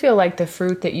 I do feel like the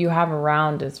fruit that you have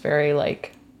around is very,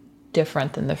 like,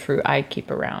 different than the fruit I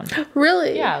keep around.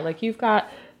 Really? Yeah, like you've got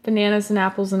bananas and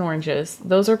apples and oranges.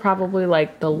 Those are probably,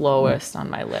 like, the lowest on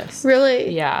my list.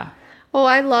 Really? Yeah. Oh,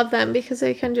 I love them because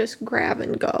I can just grab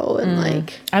and go and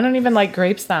like... I don't even like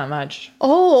grapes that much.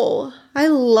 Oh, I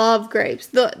love grapes.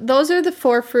 Those are the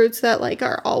 4 fruits that like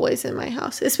are always in my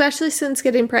house, especially since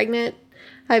getting pregnant.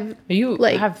 You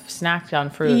have snacked on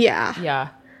fruit. Yeah. Yeah.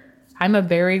 I'm a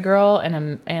berry girl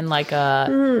and like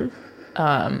a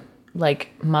like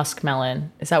muskmelon.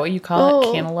 Is that what you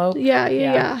call it? Cantaloupe?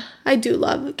 Yeah. I do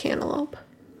love cantaloupe.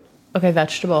 Okay,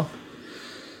 vegetable.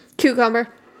 Cucumber.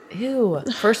 Ew.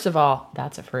 First of all,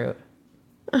 that's a fruit.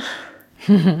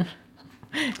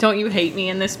 Don't you hate me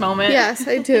in this moment? Yes,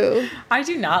 I do. I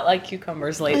do not like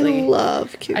cucumbers lately. I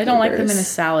love cucumbers. I don't like them in a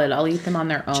salad. I'll eat them on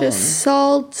their own. Just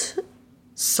salt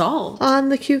on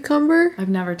the cucumber. I've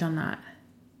never done that.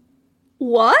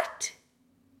 What?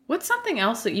 What's something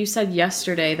else that you said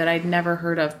yesterday that I'd never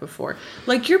heard of before?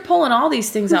 Like, you're pulling all these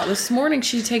things out. This morning,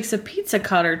 she takes a pizza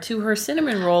cutter to her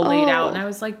cinnamon roll laid out, and I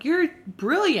was like, you're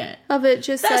brilliant. Of it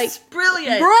just That's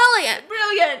brilliant.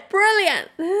 Brilliant.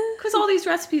 Because all these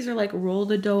recipes are like, roll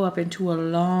the dough up into a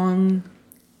long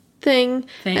thing.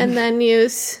 And then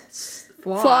use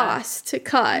floss to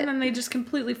cut. And then they just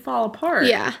completely fall apart.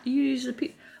 Yeah. You use a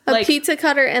pizza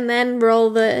cutter and then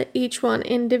roll each one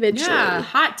individually. Yeah,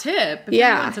 hot tip. If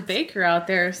anyone's a baker out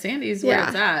there, Sandy's where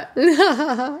it's at.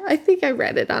 I think I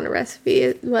read it on a recipe.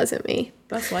 It wasn't me.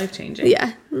 That's life-changing.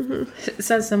 Yeah. It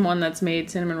says someone that's made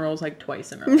cinnamon rolls like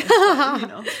twice in a row. So, you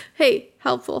know. Hey,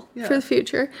 helpful for the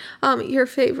future. Your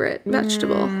favorite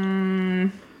vegetable?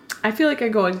 I feel like I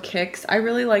go in kicks. I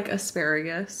really like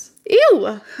asparagus.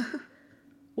 Ew.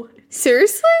 What?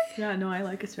 Seriously? Yeah, no, I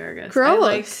like asparagus.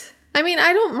 Gross. I mean,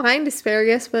 I don't mind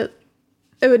asparagus, but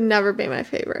it would never be my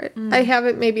favorite. I have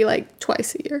it maybe like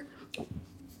twice a year.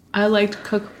 I like to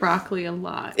cook broccoli a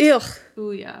lot. Ew.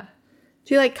 Ooh, yeah.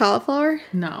 Do you like cauliflower?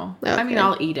 No. Okay. I mean,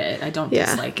 I'll eat it. I don't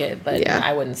dislike it, but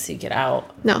I wouldn't seek it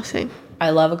out. No, same. I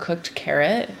love a cooked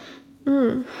carrot.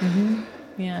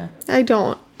 Yeah. I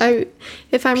don't.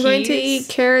 If I'm going to eat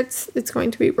carrots, it's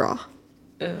going to be raw.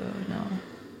 Oh, no.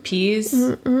 Peas?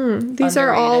 These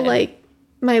are all like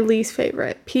my least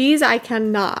favorite. Peas I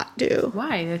cannot do.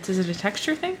 Why? Is it a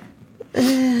texture thing?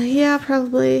 Yeah,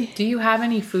 probably. Do you have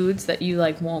any foods that you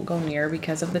like won't go near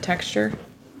because of the texture?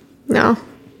 No.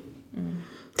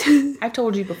 I've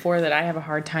told you before that I have a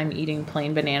hard time eating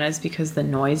plain bananas because the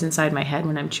noise inside my head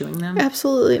when I'm chewing them.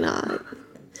 Absolutely not.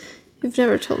 You've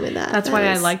never told me that. That's why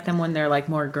I like them when they're like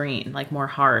more green, like more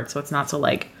hard. So it's not so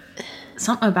like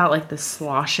something about like the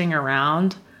sloshing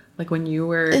around. Like when you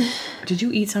were, did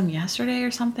you eat some yesterday or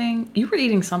something? You were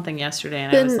eating something yesterday,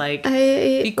 and I was like, I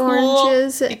ate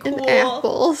oranges and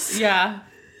apples. Yeah.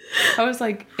 I was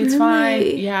like, it's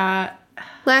fine. Yeah.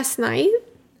 Last night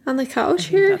on the couch I think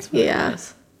here? that's what it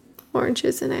was.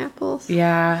 Oranges and apples.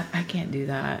 Yeah, I can't do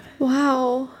that.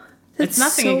 Wow. That's It's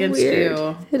nothing so against weird.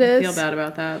 you. It I is. feel bad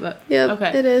about that, but Yep,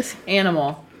 okay. it is.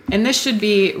 Animal. And this should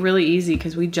be really easy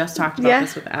because we just talked about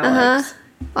this with Alex.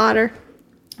 Otter.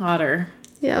 Otter.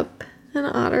 Yep. An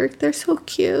otter. They're so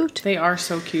cute. They are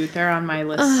so cute. They're on my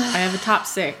list. I have a top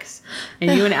 6.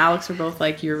 And you and Alex were both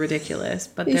like, you're ridiculous.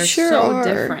 But You they're sure so are.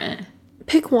 different.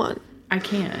 Pick one. I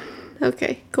can't.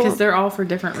 Okay, go Because on. they're all for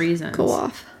different reasons. Go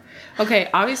off. Okay,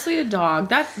 obviously a dog.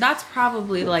 That's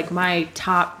probably like my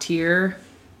top tier.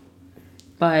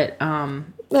 But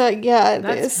Yeah, it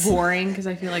that's is. boring because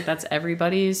I feel like that's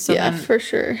everybody's. So Yeah, then for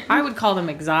sure. I would call them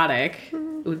exotic.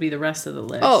 It would be the rest of the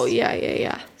list. Oh,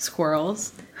 yeah.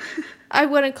 Squirrels. I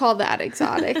wouldn't call that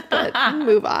exotic, but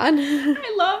move on.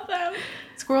 I love them.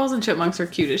 Squirrels and chipmunks are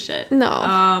cute as shit.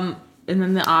 No. And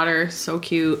then the otter, so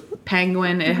cute.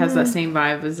 Penguin, it has that same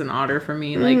vibe as an otter for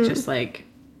me. Like, just like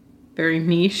very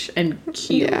niche and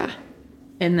cute. Yeah.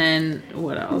 And then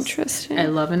what else? Interesting. I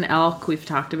love an elk. We've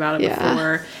talked about it Yeah.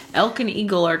 before. Elk and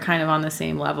eagle are kind of on the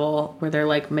same level where they're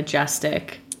like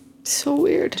majestic, So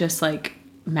weird. just like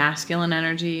masculine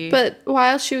energy. But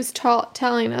while she was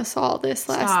telling us all this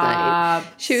last night,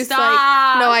 she was Stop.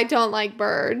 like, "No, I don't like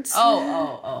birds."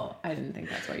 Oh. I didn't think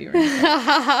that's what you were going to say.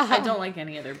 I don't like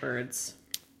any other birds.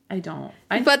 I don't.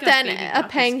 I But think then baby a duck is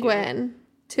cute. penguin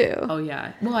too. Oh,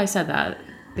 yeah. Well, I said that.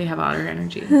 They have otter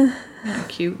energy. Yeah,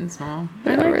 cute and small. I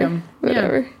like Whatever. them.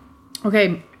 Whatever. Yeah.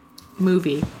 Okay,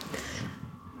 movie.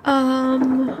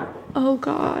 Oh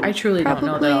God. I truly don't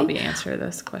know that I'll Probably- be answering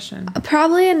this question.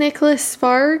 Probably a Nicholas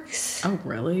Sparks. Oh,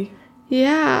 really?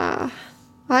 Yeah.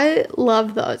 I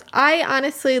love those. I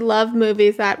honestly love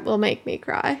movies that will make me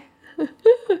cry.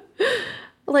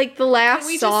 Like the last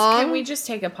song. Can we just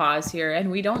take a pause here?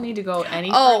 And we don't need to go any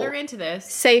Oh. further into this.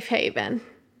 Safe Haven.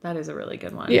 That is a really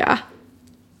good one. Yeah.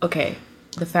 Okay.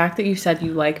 The fact that you said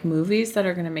you like movies that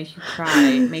are going to make you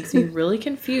cry makes me really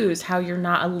confused how you're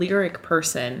not a lyric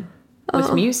person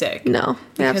with music. No,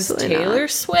 Because absolutely Taylor not.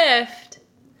 Swift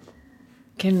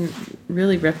can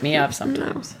really rip me up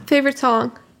sometimes. Favorite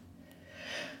song?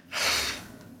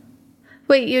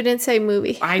 Wait, you didn't say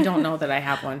movie. I don't know that I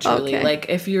have one truly. Okay. Like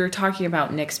if you're talking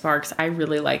about Nick Sparks, I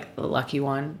really like The Lucky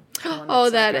One. The one Oh,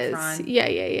 with that Zac is. Efron.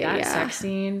 Yeah. That sex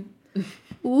scene.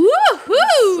 Woohoo!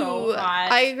 So hot.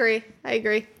 I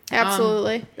agree.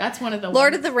 Absolutely. That's one of the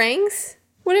Lord ones. of the Rings?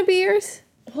 Would it be yours?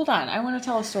 Hold on, I want to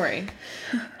tell a story.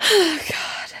 Oh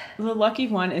God. The Lucky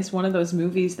One is one of those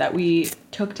movies that we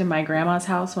took to my grandma's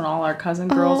house when all our cousin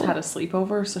girls had a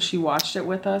sleepover, so she watched it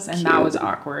with us, and that was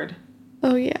awkward.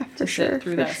 Oh yeah, for To sure. sit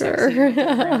through For that sex scene sure. with my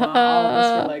grandma. All of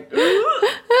us were like,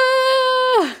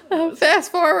 "Ooh."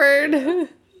 Fast forward.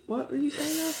 What were you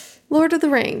saying now? Lord of the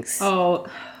Rings. Oh,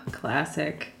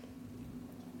 classic.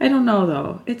 I don't know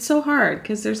though. It's so hard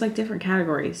because there's like different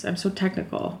categories. I'm so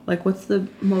technical. Like, what's the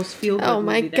most feel-good Oh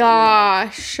my movie that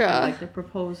gosh. you like? Like The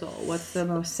Proposal. What's the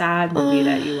most sad movie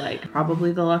that you like?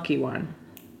 Probably The Lucky One.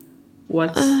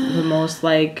 What's the most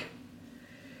like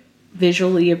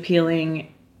visually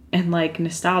appealing and like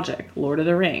nostalgic? Lord of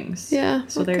the Rings. Yeah.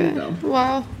 So there you go.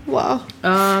 Wow.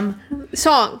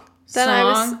 Song. Then I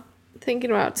was Song?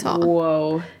 thinking about song.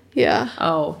 Whoa. Yeah.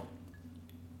 Oh.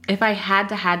 If I had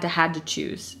to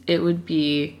choose, it would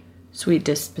be Sweet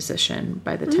Disposition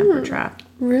by the Temper Trap.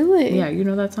 Really? Yeah, you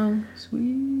know that song?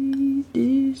 Sweet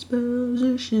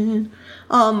Disposition,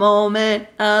 a moment,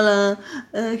 a love,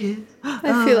 a kiss.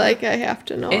 I feel like I have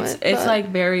to know It's it. but- like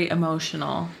very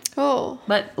emotional. Oh,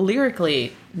 But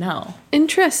lyrically, no.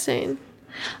 interesting.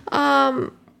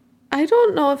 I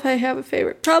don't know if I have a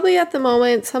favorite. Probably at the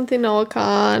moment, something Noah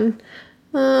Khan.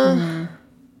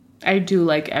 I do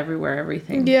like Everywhere,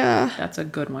 Everything. Yeah, That's a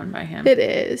good one by him. it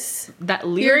is. That You're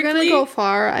lyrically, gonna go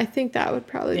far. I think that would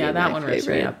probably Yeah, be that my one rips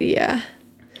me favorite. up. Yeah.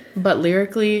 but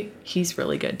lyrically, he's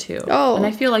really good too. Oh. And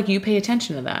I feel like you pay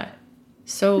attention to that.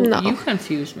 So No. you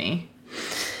confuse me.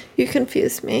 You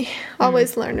confuse me.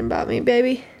 Always learning about me,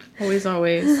 baby. Always.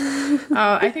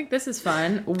 I think this is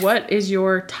fun. What is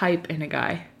your type in a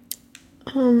guy?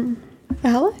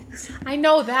 Alex? I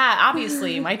know that,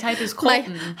 obviously. My type is My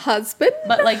Colton. husband?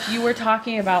 But, like, you were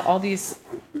talking about all these,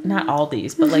 not all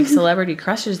these, but, like, celebrity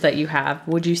crushes that you have.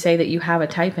 Would you say that you have a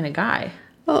type in a guy?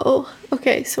 Oh,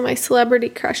 okay. So my celebrity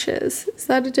crushes. Is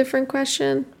that a different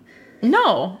question?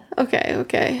 No. Okay.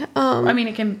 I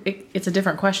mean, it's a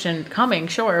different question coming,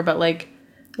 sure, but, like,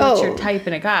 what's your type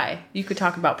in a guy? You could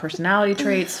talk about personality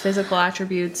traits, physical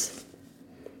attributes.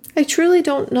 I truly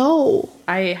don't know.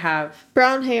 I have,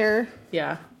 Brown hair.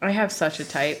 yeah, I have such a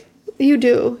type. You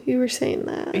do. You were saying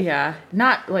that. Yeah,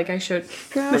 not like I showed.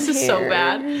 Brown This is so hair.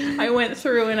 bad. I went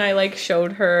through and I like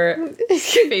showed her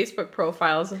Facebook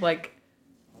profiles of like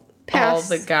all Past.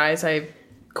 the guys I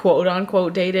quote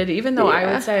unquote dated, even though I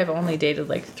Yeah. would say I've only dated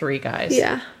like 3 guys.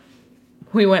 Yeah.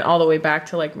 We went all the way back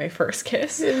to like my first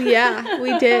kiss. Yeah,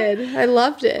 we did. I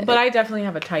loved it. But I definitely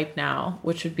have a type now,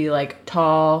 which would be like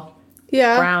tall,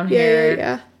 yeah. brown yeah, hair.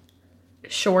 Yeah.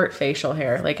 short facial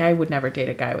hair. Like I would never date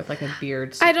a guy with like a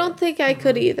beard. I don't think I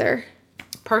could either.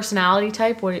 Personality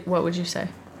type, what would you say?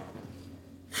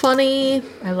 Funny,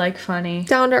 I like funny.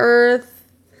 down to earth,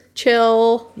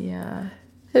 chill. Yeah.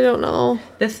 I don't know.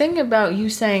 The thing about you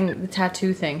saying the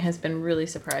tattoo thing has been really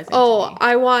surprising to Oh, me.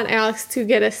 I want Alex to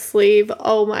get a sleeve.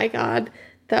 Oh my god.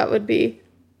 That would be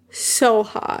so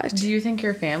hot. Do you think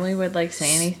your family would like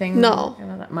say anything? No.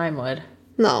 about that? Mine would.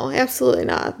 No, absolutely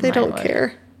not. They Mine don't would.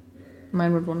 care.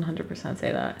 Mine would 100%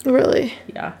 say that. Really?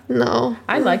 Yeah. No.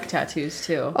 I like tattoos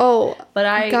too. Oh, But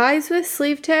guys with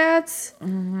sleeve tats?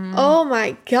 Oh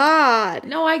my god.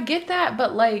 No, I get that,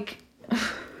 but like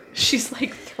she's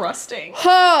like thrusting.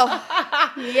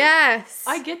 Oh, yes.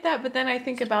 I get that, but then I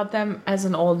think about them as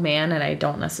an old man and I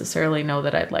don't necessarily know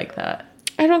that I'd like that.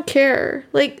 I don't care.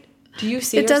 Like, Do you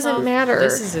see It doesn't yourself- matter.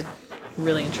 This is a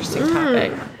really interesting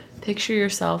topic. Picture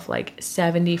yourself like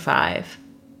 75.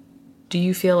 Do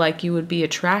you feel like you would be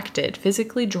attracted,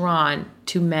 physically drawn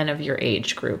to men of your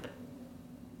age group?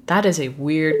 That is a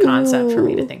weird concept for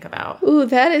me to think about, ooh,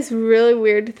 that is really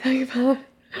weird to think about.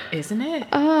 isn't it?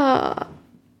 Ah,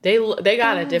 They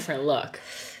got a different look.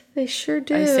 they sure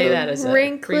do. I say that as a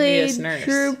wrinkly, previous nurse.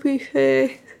 droopy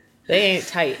face. They ain't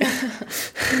tight.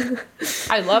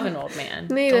 I love an old man.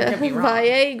 Need Don't a get me wrong.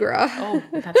 Viagra. Oh,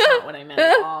 that's not what I meant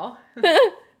at all.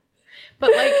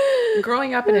 But like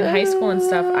growing up and in high school and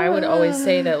stuff, I would always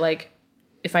say that like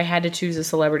if I had to choose a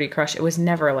celebrity crush, it was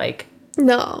never like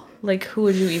No. who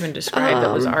would you even describe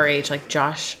that was our age? Like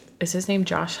Josh, is his name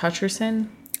Josh Hutcherson?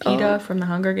 PETA from the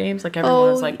Hunger Games? Like everyone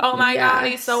was like, oh my god,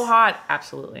 he's so yes. hot.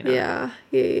 Absolutely not. Yeah.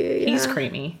 Yeah. He's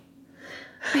creamy.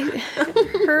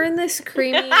 Her and this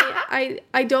creamy.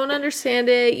 I don't understand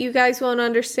it. You guys won't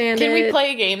understand it. Can we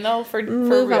play a game though for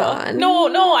Move real? on.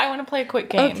 No, I want to play a quick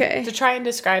game. Okay. To try and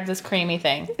describe this creamy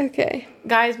thing. Okay.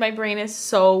 Guys, my brain is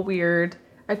so weird.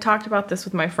 I've talked about this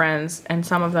with my friends, and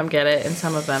some of them get it, and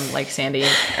some of them, like Sandy,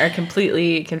 are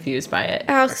completely confused by it.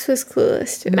 Alex was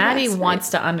clueless too. Maddie last wants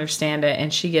to understand it,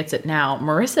 and she gets it now.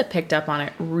 Marissa picked up on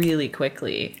it really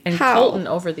quickly. And How? Colton,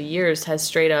 over the years, has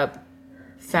straight up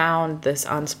found this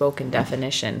unspoken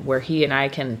definition where he and I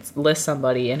can list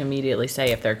somebody and immediately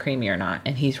say if they're creamy or not,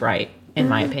 and he's right, in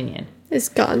my opinion. night. Is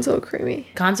Gonzo creamy?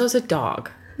 Gonzo's a dog.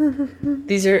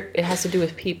 It has to do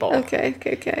with people. Okay.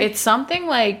 It's something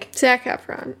like Zac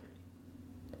Efron.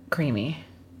 creamy.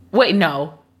 Wait,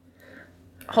 no.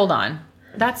 Hold on.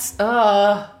 That's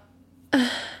I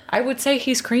would say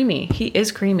he's creamy. He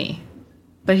is creamy.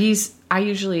 But I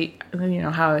usually,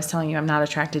 how I was telling you, I'm not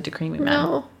attracted to creamy men.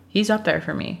 No. He's up there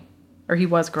for me. Or he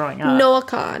was growing up. Noah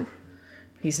Khan.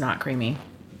 He's not creamy.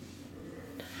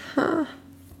 Huh.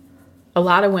 A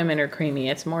lot of women are creamy.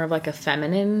 It's more of like a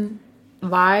feminine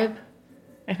vibe.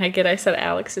 And I said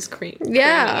Alex is creamy.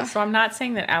 Yeah. So I'm not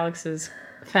saying that Alex is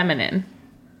feminine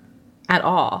at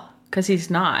all. Because he's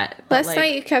not. But, Last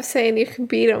night you kept saying you could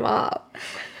beat him up.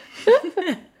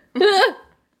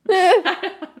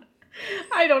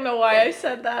 I don't know why I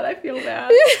said that. I feel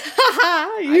bad.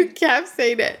 You kept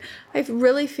saying it. I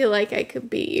really feel like I could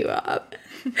beat you up.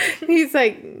 He's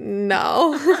like,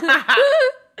 no.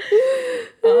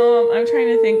 I'm trying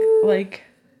to think, like,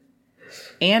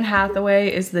 Anne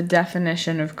Hathaway is the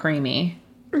definition of creamy.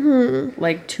 Mm-hmm.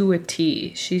 Like, to a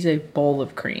T. She's a bowl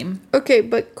of cream. Okay,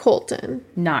 but Colton.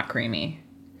 Not creamy.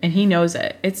 And he knows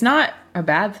it. It's not a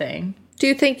bad thing. Do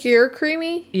you think you're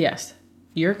creamy? Yes.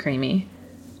 You're creamy.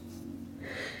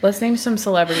 Let's name some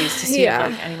celebrities to see Yeah.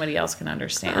 if like anybody else can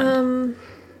understand.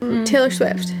 Taylor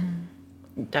Swift.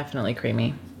 Definitely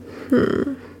creamy.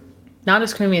 Not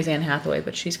as creamy as Anne Hathaway,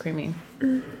 but she's creamy.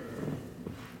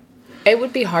 It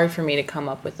would be hard for me to come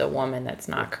up with a woman that's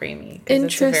not creamy. Because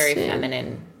it's a very Interesting.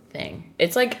 feminine thing.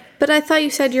 It's like, But I thought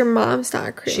you said your mom's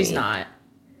not creamy. she's not.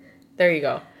 There you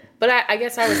go. But I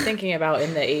guess I was thinking about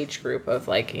in the age group of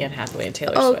like Anne Hathaway and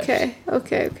Taylor Swift.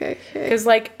 Okay. Because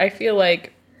like, I feel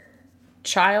like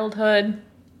childhood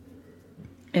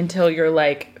until you're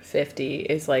like 50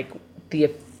 is like the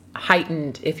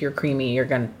heightened, if you're creamy, you're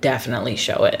going to definitely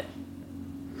show it.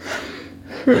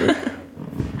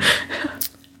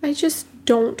 I just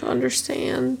don't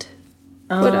understand.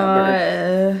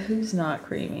 Whatever. Who's not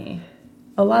creamy?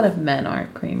 A lot of men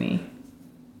aren't creamy.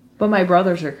 But my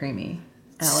brothers are creamy.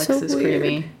 Alex So is weird.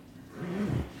 creamy.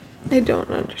 I don't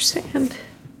understand.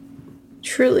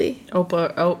 Truly.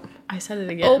 Oprah. Oh, I said it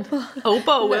again. Oprah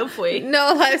Winfrey.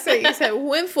 No, that's what you said.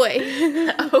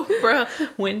 Winfrey. Oprah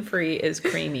Winfrey is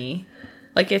creamy.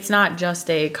 Like, it's not just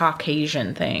a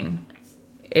Caucasian thing.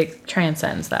 It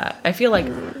transcends that. I feel like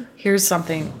here's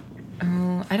something.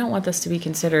 I don't want this to be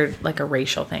considered like a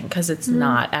racial thing because it's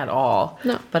not at all.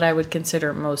 No. But I would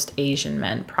consider most Asian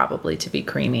men probably to be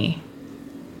creamy.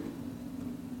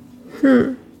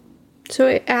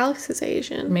 So Alex is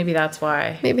Asian. Maybe that's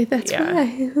why. Maybe that's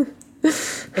why.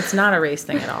 It's not a race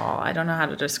thing at all. I don't know how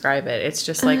to describe it. It's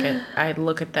just like I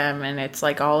look at them and it's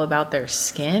like all about their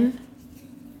skin.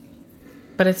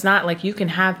 But it's not like you can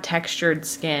have textured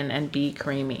skin and be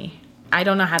creamy. I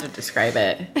don't know how to describe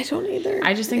it. I don't either.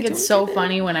 I just think it's so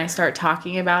funny when I start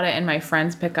talking about it and my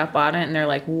friends pick up on it and they're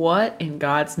like, what in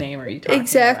God's name are you talking about?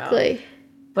 Exactly.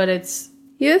 But it's...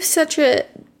 You have such a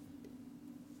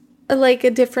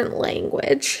different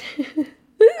language.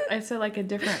 It's like a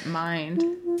different mind.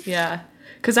 Yeah.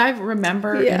 Because I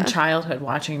remember in childhood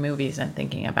watching movies and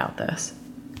thinking about this.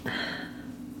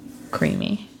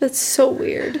 Creamy. That's so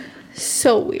weird.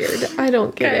 So weird. I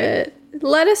don't get it.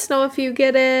 Let us know if you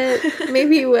get it.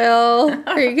 Maybe you will.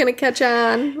 Are you going to catch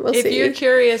on? We'll If see. you're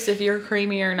curious if you're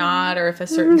creamy or not, or if a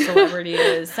certain celebrity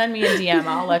is, send me a DM.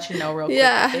 I'll let you know real quick.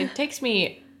 Yeah. It takes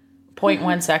me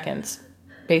 0.1 seconds,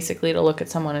 basically, to look at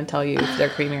someone and tell you if they're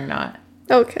creamy or not.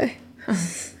 Okay.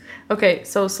 Okay,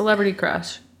 so celebrity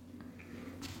crush.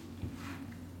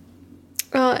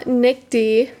 Nick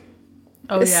D,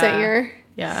 Oh, the yeah. singer.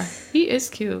 Yeah. He is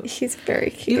cute. He's very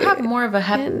cute. You have more of a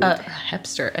And-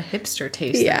 hipster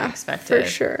taste than I expected. for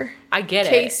sure. I get it.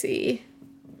 Casey.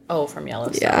 Oh, from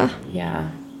Yellowstone. Yeah. Yeah.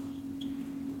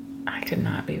 I could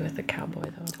not be with a cowboy,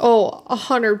 though. Oh,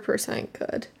 100%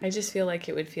 could. I just feel like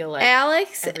it would feel like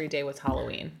Alex? every day was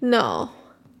Halloween. No.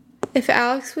 If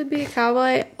Alex would be a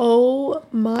cowboy, oh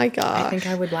my gosh. I think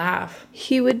I would laugh.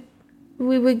 We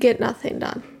would get nothing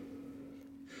done.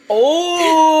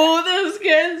 Oh, this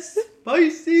gets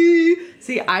spicy.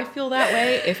 See, I feel that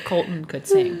way if Colton could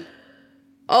sing.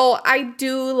 Oh, I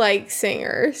do like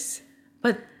singers.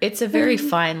 But it's a very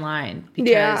fine line because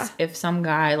Yeah. if some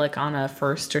guy like on a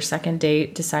first or second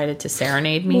date decided to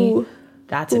serenade me,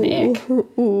 that's an ick.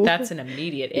 That's an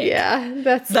immediate ick. Yeah,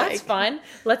 that's That's like, fun.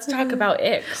 Let's talk about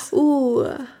icks.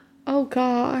 ooh. Oh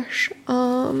gosh.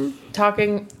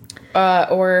 Talking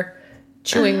or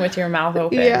chewing with your mouth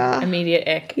open. Yeah. Immediate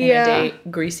ick. In Yeah. a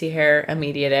date, greasy hair,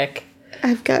 immediate ick.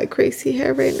 I've got crazy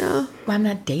hair right now. Well, I'm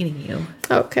not dating you.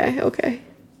 Okay.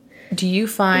 Do you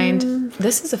find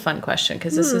this is a fun question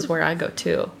because this is where I go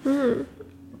too.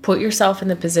 Put yourself in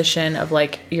the position of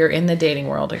like you're in the dating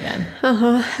world again.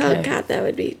 Oh god, that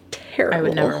would be terrible. I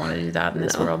would never want to do that in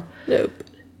this world. Nope.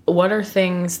 What are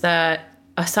things that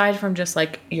aside from just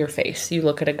like your face, you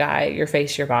look at a guy, your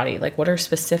face, your body, like what are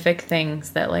specific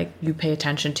things that like you pay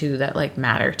attention to that like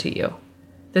matter to you?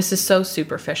 This is so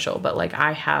superficial, but like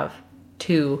I have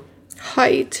two,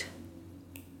 Height.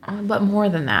 but more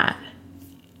than that.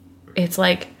 It's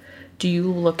like, do you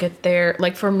look at their,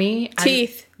 like for me,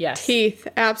 Teeth. Yes. Teeth,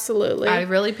 absolutely. I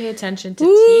really pay attention to teeth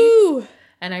Ooh.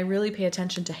 and I really pay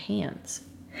attention to hands.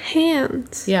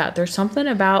 Hands. Yeah, there's something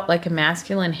about like a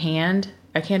masculine hand.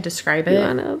 I can't describe You it.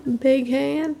 want a big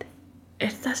hand?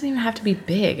 It doesn't even have to be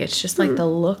big. It's just like the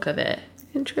look of it.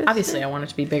 Interesting. Obviously, I want it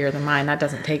to be bigger than mine. That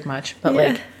doesn't take much. But Yeah.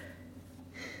 like,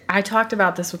 I talked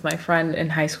about this with my friend in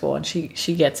high school and she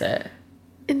gets it.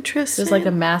 Interesting. Just like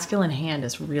a masculine hand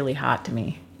is really hot to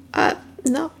me.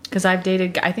 No. Because I've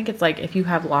dated, I think it's like if you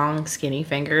have long, skinny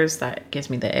fingers, that gives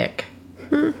me the ick.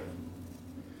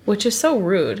 Which is so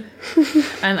rude.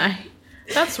 And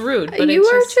that's rude. But You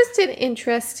it's are just an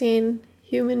interesting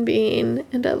human being,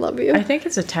 and I love you. I think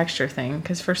it's a texture thing.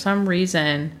 Because for some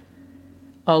reason,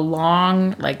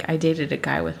 I dated a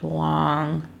guy with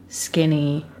long,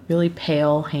 skinny, really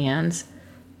pale hands.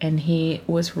 And he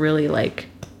was really like,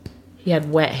 he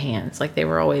had wet hands. Like they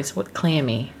were always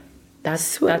clammy.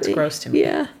 That's gross to me.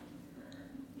 Yeah.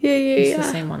 He's the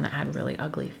same one that had really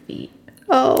ugly feet.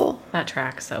 Oh, That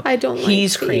tracks, so I don't like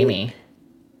he's feet. creamy.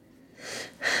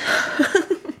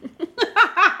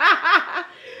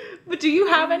 But do you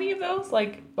have any of those?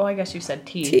 Like, oh, I guess you said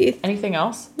teeth. Teeth. Anything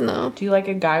else? no. Do you like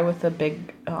a guy with a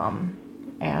big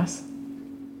ass?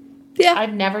 Yeah.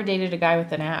 I've never dated a guy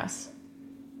with an ass.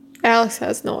 Alex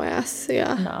has no ass.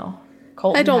 Yeah. No.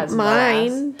 Colton I don't has no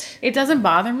ass. mind. It doesn't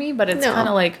bother me, but it's No. kind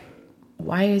of like,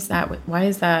 why is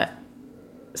that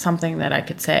something that I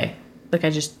could say? Like I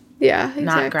just Yeah, exactly.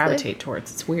 not gravitate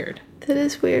towards. It's weird. That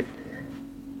is weird.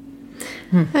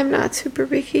 I'm not super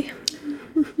picky.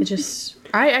 It just,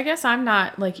 I guess I'm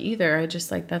not like either. I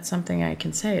just like, that's something I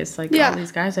can say. It's like all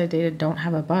these guys I dated don't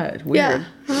have a butt. Weird.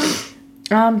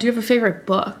 Yeah. Do you have a favorite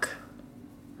book?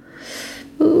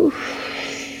 Ooh.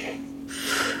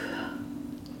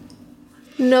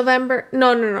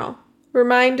 No.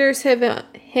 Reminders of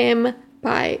Him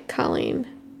by Colleen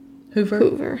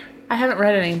Hoover. I haven't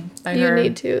read any. You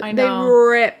need to. I know. They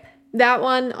rip. That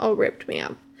one, ripped me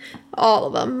up. All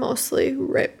of them mostly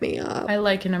ripped me up. I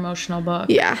like an emotional book.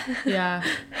 Yeah. Yeah.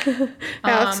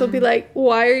 Alex will be like,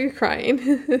 why are you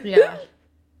crying? Yeah.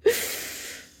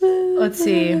 Let's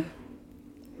see.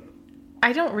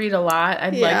 I don't read a lot.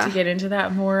 I'd like to get into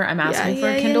that more. I'm asking for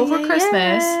a Kindle for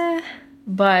Christmas. Yeah.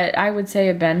 But I would say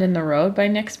A Bend in the Road by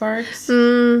Nick Sparks.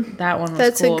 That one was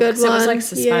That's cool. a good one. It was like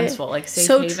suspenseful, like safe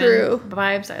so haven true.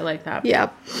 vibes. I like that.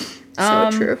 Yep.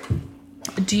 So true.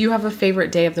 Do you have a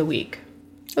favorite day of the week?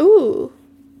 Ooh.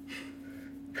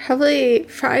 Probably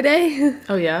Friday.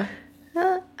 Oh, yeah?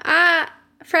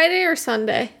 Friday or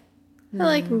Sunday. I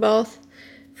like them both.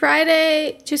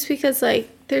 Friday, just because, like,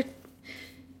 they're...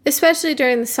 Especially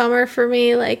during the summer for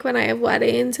me, like, when I have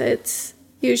weddings, it's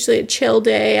usually a chill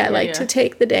day. I like to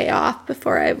take the day off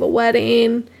before I have a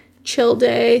wedding. Chill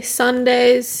day.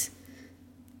 Sundays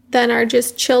then are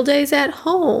just chill days at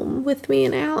home with me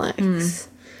and Alex.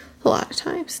 A lot of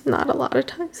times. Not a lot of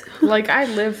times. Like, I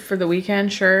live for the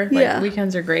weekend, sure. Like,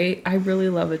 weekends are great. I really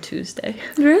love a Tuesday.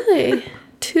 Really?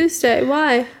 Tuesday?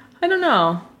 Why? I don't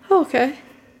know. Oh, okay.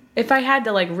 If I had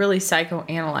to, like, really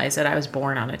psychoanalyze it, I was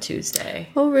born on a Tuesday.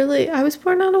 Oh, really? I was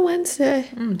born on a Wednesday.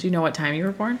 Do you know what time you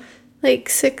were born? Like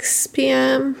 6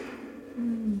 p.m.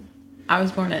 I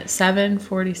was born at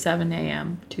 7:47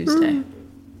 a.m. Tuesday.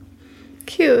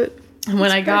 Cute. And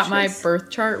when I got my birth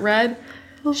chart read,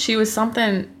 she was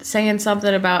saying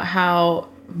something about how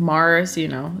Mars,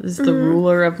 is the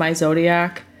ruler of my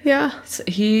zodiac. Yeah. So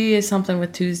he is something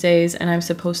with Tuesdays, and I'm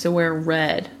supposed to wear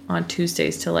red on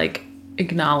Tuesdays to, like,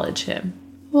 acknowledge him.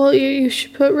 Well, you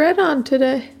should put red on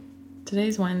today.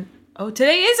 Today's when? Oh,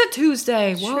 today is a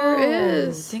Tuesday. Whoa. Sure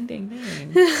is. Ding, ding,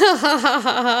 ding.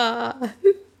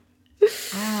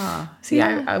 See,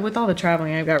 I with all the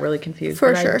traveling, I got really confused.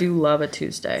 For but sure. I do love a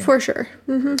Tuesday. For sure.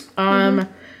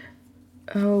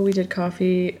 Oh, we did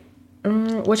coffee.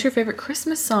 What's your favorite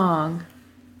Christmas song?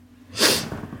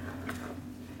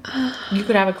 You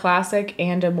could have a classic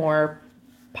and a more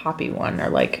poppy one, or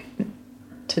like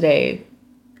today.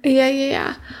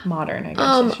 Yeah. Modern, I guess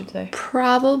I should say.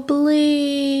 Probably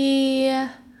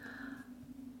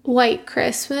White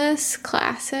Christmas,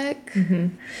 classic.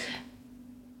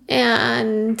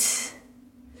 And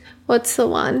what's the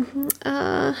one?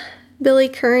 Billy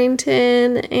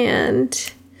Currington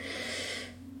and...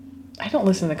 I don't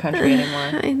listen to country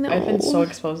anymore. I know. I've been so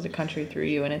exposed to country through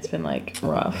you, and it's been, like,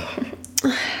 rough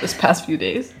this past few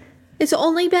days. It's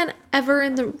only been ever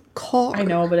in the car. I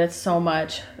know, but it's so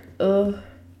much. Ugh.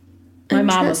 My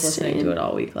mom was listening to it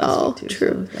all week last week, too.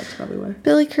 True. So that's probably why.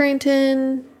 Billy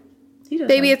Currington.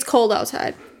 Baby, it's cold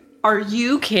outside. Are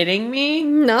you kidding me?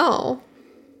 No.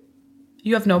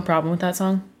 You have no problem with that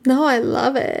song? No, I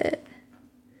love it.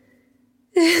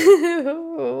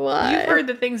 What? You've heard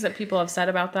the things that people have said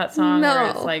about that song, No. where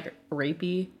it's like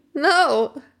rapey.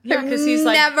 No. Yeah, because he's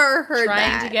like never heard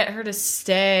trying to get her to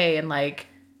stay, and like,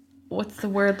 what's the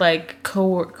word, like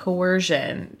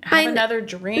coercion? Have another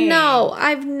drink. No,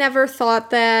 I've never thought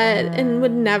that and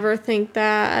would never think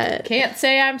that. Can't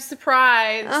say I'm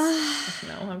surprised.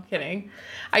 No, I'm kidding.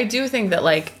 I do think that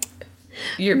like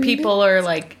your people are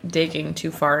like digging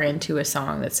too far into a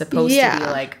song that's supposed to be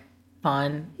like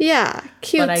fun. Yeah,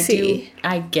 cutesy. But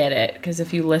I get it, because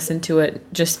if you listen to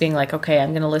it just being like, okay, I'm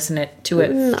going to listen to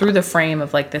it through the frame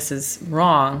of like, this is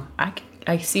wrong,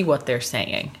 I see what they're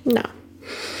saying. No.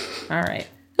 All right.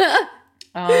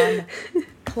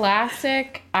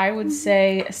 Classic, I would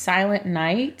say Silent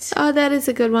Night. Oh, that is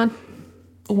a good one.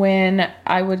 When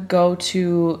I would go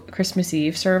to Christmas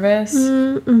Eve service,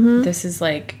 this is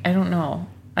like, I don't know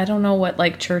what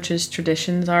like church's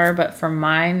traditions are, but for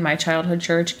mine, my childhood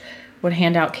church would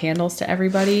hand out candles to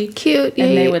everybody. Cute.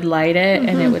 And they would light it,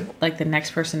 and it would, like, the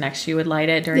next person next to you would light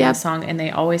it during the song, and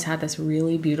they always had this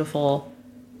really beautiful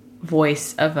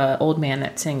voice of an old man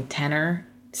that sing it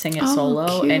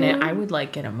solo, cute. and I would,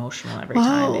 like, get emotional every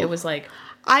time. It was like...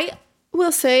 I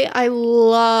will say I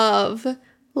love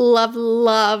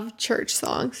church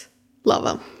songs. Love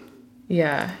them.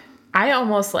 Yeah. I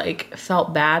almost, like,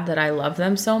 felt bad that I loved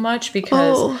them so much,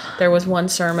 because there was one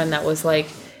sermon that was, like,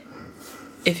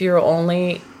 if you're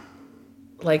only,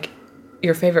 like,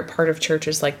 your favorite part of church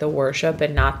is, like, the worship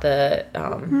and not the,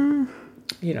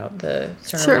 the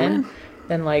sermon,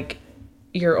 then, like,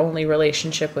 your only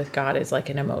relationship with God is like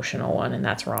an emotional one, and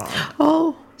that's wrong.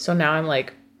 Oh. So now I'm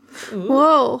like, ooh,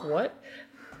 Whoa. what?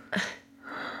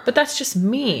 But that's just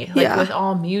me, like Yeah. with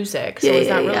all music. So is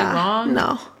that really wrong?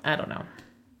 No. I don't know.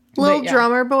 Little But yeah.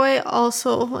 Drummer Boy,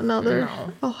 also another.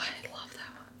 No. Oh, I love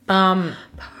that one.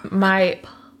 My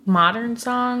modern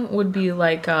song would be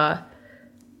like the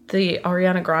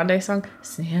Ariana Grande song,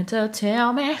 Santa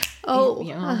Tell Me. Oh,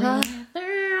 Yeah.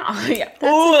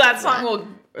 Oh, that song will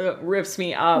rips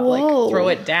me up. Whoa. Like throw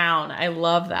it down. I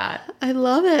love that. I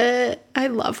love it. I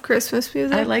love Christmas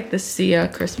music. I like the Sia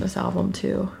Christmas album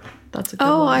too. That's a good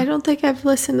Oh, one. I don't think I've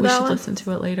listened to We that should one. listen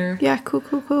to it later. Yeah, cool.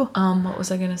 What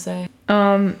was I gonna say?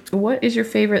 What is your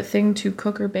favorite thing to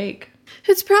cook or bake?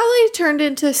 It's probably turned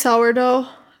into sourdough.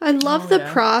 I love the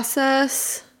yeah.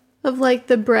 process of like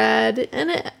the bread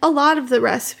and a lot of the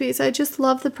recipes. I just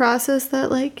love the process that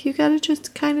like you gotta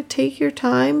just kind of take your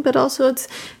time, but also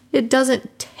it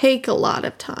doesn't take a lot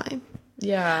of time.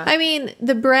 Yeah. I mean,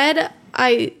 the bread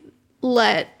I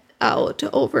let out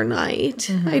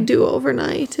overnight. I do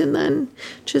overnight, and then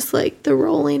just like the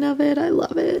rolling of it, I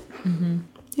love it.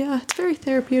 Yeah, it's very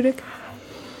therapeutic.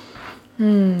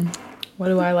 What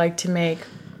do I like to make?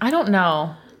 I don't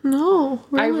know. No,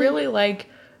 really. I really like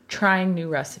trying new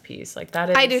recipes. Like that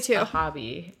is I do too. a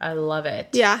hobby. I love it.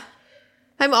 Yeah.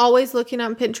 I'm always looking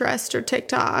on Pinterest or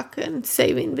TikTok and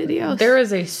saving videos. There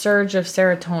is a surge of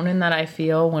serotonin that I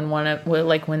feel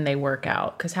when they work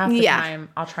out. Because half the time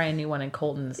I'll try a new one and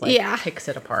Colton's picks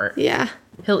it apart. Yeah.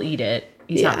 He'll eat it.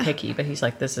 He's not picky, but he's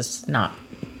like, this is not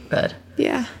good.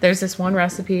 Yeah. There's this one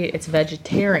recipe. It's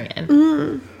vegetarian.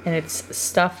 And it's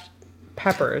stuffed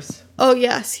peppers. Oh,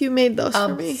 yes. You made those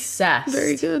for me. Obsessed.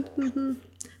 Very good.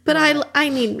 But I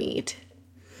need meat.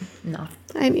 No.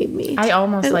 I need meat. I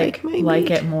almost like my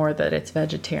meat. it more that it's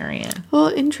vegetarian.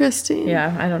 Oh, interesting.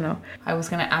 Yeah, I don't know. I was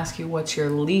going to ask you what's your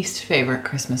least favorite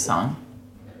Christmas song?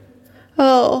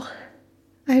 Oh,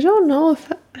 I don't know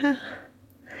if...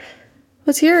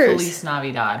 what's yours? Feliz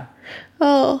Navidad.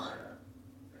 Oh,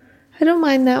 I don't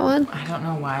mind that one. I don't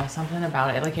know why. Something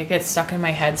about it. Like, it gets stuck in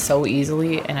my head so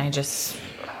easily, and I just...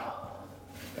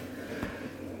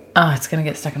 Oh, it's going to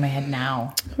get stuck in my head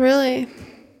now. Really?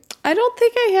 I don't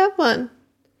think I have one.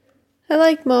 I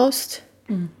like most.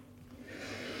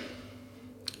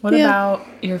 What about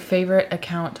your favorite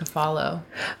account to follow?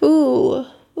 Ooh.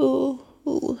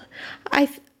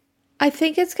 I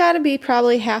think it's got to be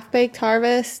probably Half Baked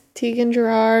Harvest, Tegan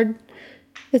Gerard.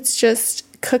 It's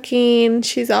just cooking.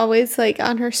 She's always like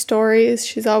on her stories.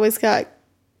 She's always got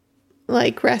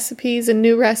like recipes, a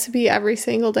new recipe every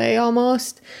single day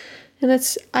almost. And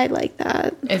I like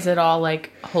that. Is it all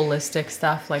like holistic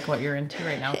stuff, like what you're into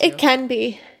right now? It can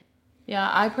be. Yeah,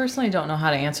 I personally don't know how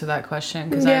to answer that question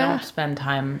because I don't spend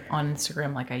time on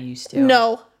Instagram like I used to.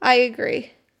 No, I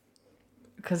agree.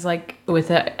 Because like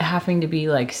with it having to be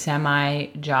like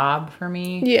semi-job for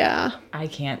me, Yeah. I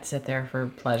can't sit there for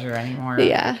pleasure anymore.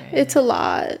 Yeah, it's a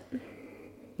lot.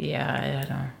 Yeah, I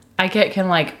don't. I can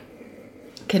like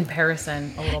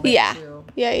comparison a little bit Yeah. too.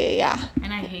 Yeah.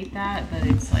 And I hate that, but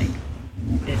it's like,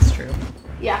 it's true.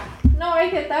 Yeah. No, I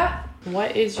get that.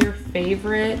 What is your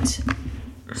favorite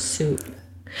soup?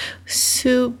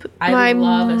 Soup. I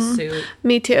love a soup.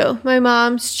 Me too. My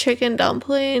mom's chicken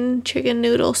dumpling, chicken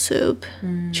noodle soup.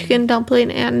 Chicken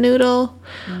dumpling and noodle.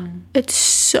 It's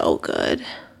so good.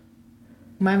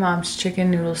 My mom's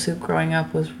chicken noodle soup growing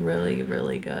up was really,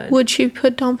 really good. Would she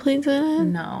put dumplings in it?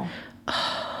 No.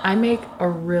 I make a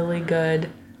really good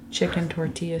chicken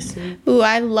tortilla soup. Ooh,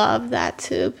 I love that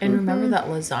soup. And remember that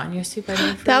lasagna soup I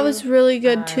made for That you? was really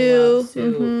good too. Love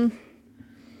soup.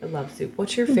 I love soup.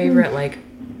 What's your favorite like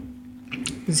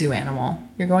zoo animal?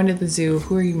 You're going to the zoo.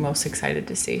 Who are you most excited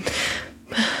to see?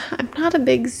 I'm not a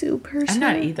big zoo person. I'm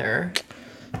not either.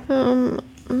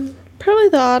 Probably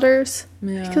the otters.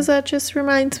 Yeah. Because that just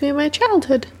reminds me of my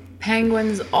childhood.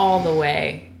 Penguins all the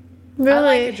way. Really? I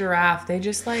like a giraffe. They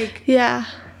just like Yeah.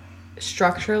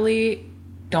 structurally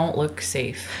don't look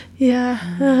safe. Yeah.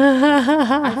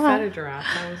 I fed a giraffe.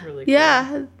 That was really cool.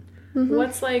 Yeah.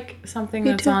 What's like something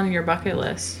that's on your bucket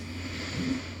list?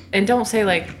 And don't say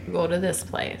like go to this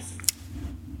place.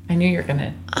 I knew you're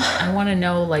gonna. I want to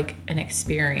know like an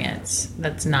experience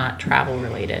that's not travel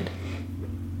related.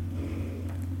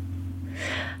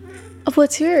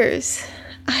 What's yours?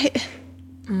 I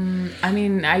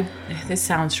mean, this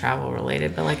sounds travel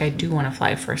related, but like I do want to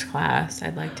fly first class.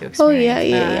 I'd like to experience Oh yeah, that.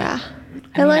 yeah.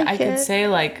 I mean, like I it. could say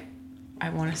like I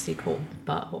want to see Colton's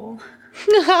butthole,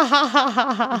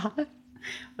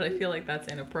 but I feel like that's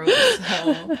inappropriate.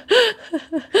 So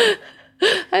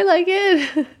I like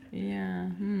it. Yeah.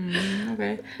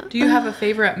 Okay. Do you have a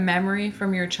favorite memory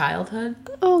from your childhood?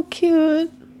 Oh,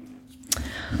 cute.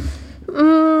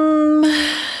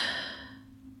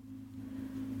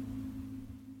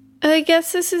 I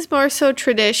guess this is more so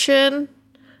tradition,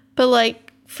 but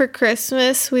like for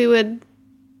Christmas, we would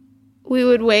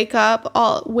wake up,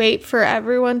 wait for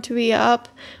everyone to be up.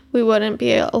 We wouldn't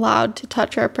be allowed to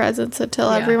touch our presents until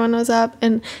everyone was up,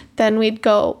 and then we'd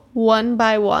go one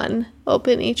by one,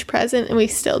 open each present, and we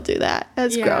still do that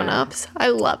as grown-ups. I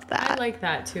love that. I like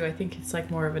that too. I think it's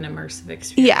like more of an immersive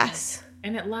experience. Yes.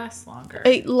 And it lasts longer.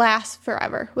 It lasts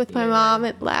forever. With my mom,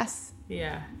 it lasts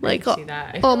like all, see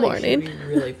that. I all feel morning. Like it'd be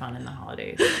really fun in the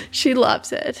holidays. She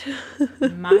loves it.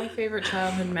 My favorite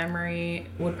childhood memory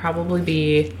would probably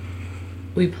be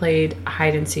we played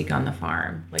hide and seek on the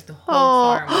farm. Like the whole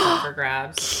farm was up for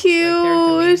grabs. Cute. Like their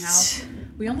Dwayne house.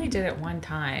 We only did it one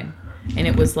time. And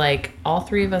it was like all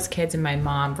three of us kids and my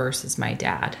mom versus my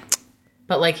dad.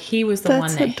 But like he was the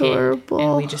one that adorable. hid.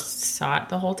 And we just saw it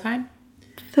the whole time.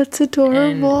 That's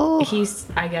adorable. And he's,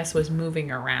 I guess, was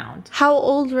moving around. How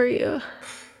old were you?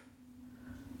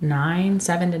 7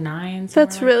 to 9.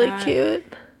 That's really cute.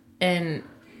 And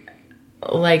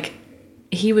like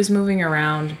he was moving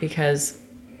around because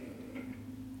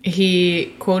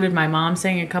he quoted my mom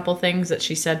saying a couple things that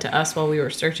she said to us while we were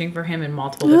searching for him in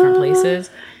multiple different places.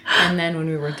 And then when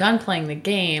we were done playing the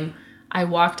game, I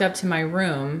walked up to my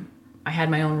room. I had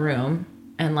my own room.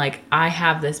 And, like, I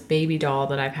have this baby doll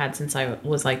that I've had since I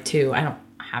was, like, 2. I don't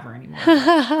have her anymore.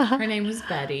 Her name was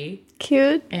Betty.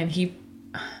 Cute. And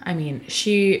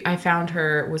I found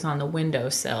her was on the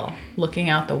windowsill,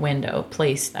 looking out the window,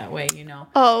 placed that way, you know.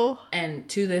 Oh. And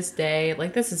to this day,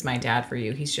 like, this is my dad for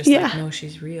you. He's just like, no,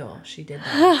 she's real. She did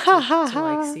that to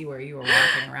like, see where you were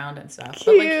walking around and stuff. Cute.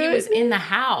 But, like, he was in the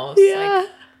house, like,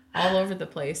 all over the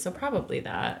place. So probably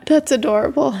that. That's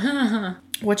adorable.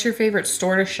 What's your favorite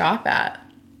store to shop at?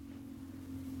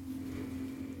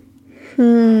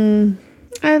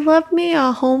 I love me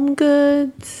a Home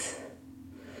Goods.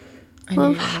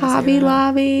 Love Hobby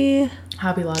Lobby.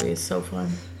 Hobby Lobby is so fun.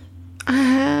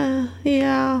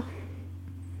 Yeah.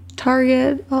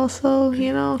 Target also,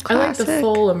 you know, classic. I like the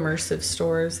full immersive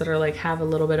stores that are like have a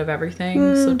little bit of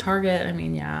everything. So Target, I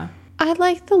mean, yeah. I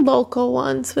like the local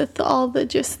ones with all the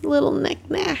just little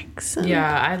knickknacks.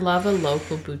 Yeah, I love a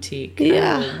local boutique.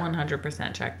 Yeah. I will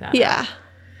 100% check that out.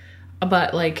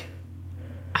 But like,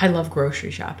 I love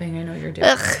grocery shopping. I know you're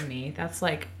different than me. That's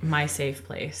like my safe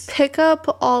place.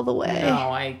 Pickup all the way. No,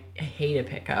 I hate a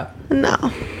pickup. No.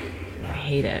 I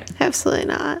hate it. Absolutely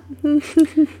not.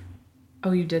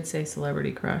 Oh, you did say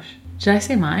celebrity crush. Did I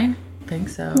say mine? I think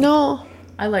so. No.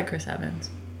 I like Chris Evans.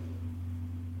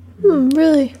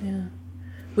 Really? Yeah.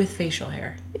 With facial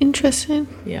hair. Interesting.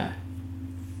 Yeah.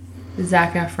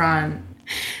 Zac Efron.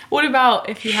 What about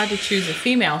if you had to choose a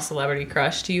female celebrity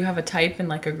crush? Do you have a type and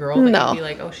like a girl that you'd be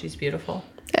like, oh, she's beautiful?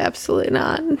 Absolutely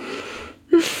not. You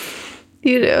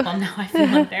do. Well, now I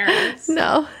feel embarrassed.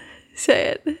 No. Say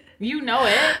it. You know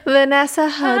it. Vanessa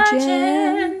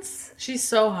Hudgens. She's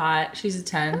so hot. She's a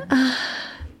 10.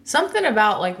 Something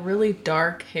about like really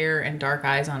dark hair and dark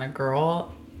eyes on a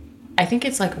girl. I think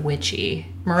it's like witchy.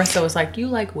 Marissa was like, you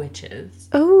like witches.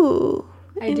 Oh,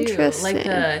 I do. Like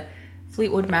the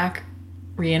Fleetwood Mac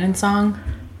Rhiannon song.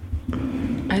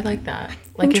 I like that.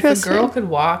 Like if a girl could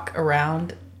walk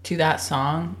around to that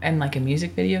song and like a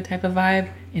music video type of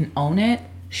vibe and own it,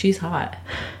 she's hot.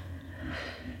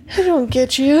 I don't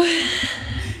get you.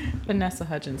 Vanessa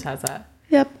Hudgens has that.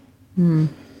 Yep.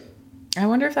 I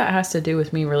wonder if that has to do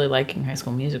with me really liking High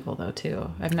School Musical though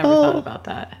too. I've never thought about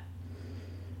that.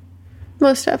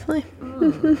 Most definitely.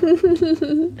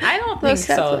 I don't think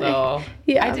so though.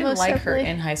 Yeah, I didn't like her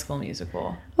in High School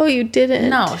Musical. Oh, you didn't?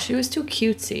 No, she was too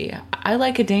cutesy. I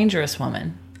like a dangerous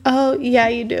woman. Oh, yeah,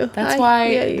 you do. That's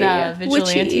why the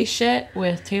vigilante shit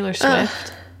with Taylor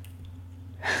Swift.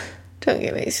 Don't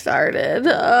get me started.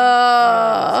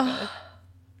 No.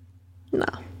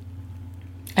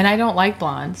 And I don't like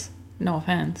blondes. No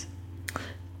offense.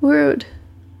 Rude.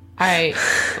 I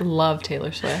love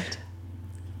Taylor Swift.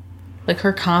 Like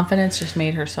her confidence just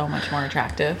made her so much more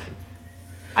attractive.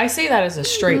 I say that as a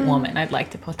straight woman. I'd like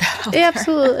to put that out there.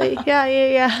 Absolutely.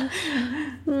 Yeah.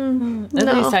 At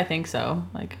least I think so.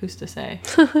 Like, who's to say?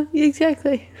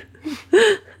 Exactly.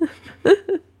 Well,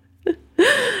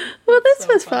 this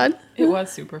was fun. It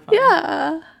was super fun.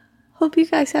 Yeah. Hope you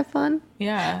guys have fun.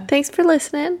 Yeah. Thanks for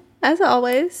listening. As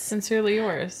always. Sincerely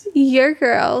yours. Your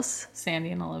girls. Sandy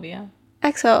and Olivia.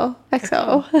 XO.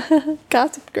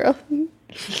 Gossip Girl.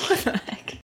 What the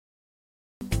heck?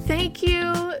 Thank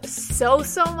you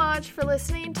so much for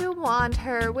listening to Want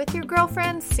Her with your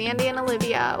girlfriends, Sandy and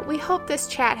Olivia. We hope this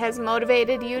chat has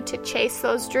motivated you to chase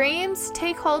those dreams,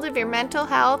 take hold of your mental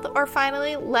health, or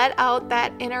finally let out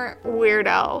that inner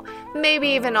weirdo. Maybe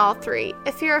even all three.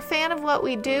 If you're a fan of what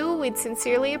we do, we'd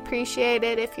sincerely appreciate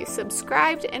it if you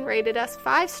subscribed and rated us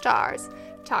 5 stars.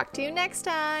 Talk to you next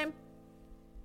time.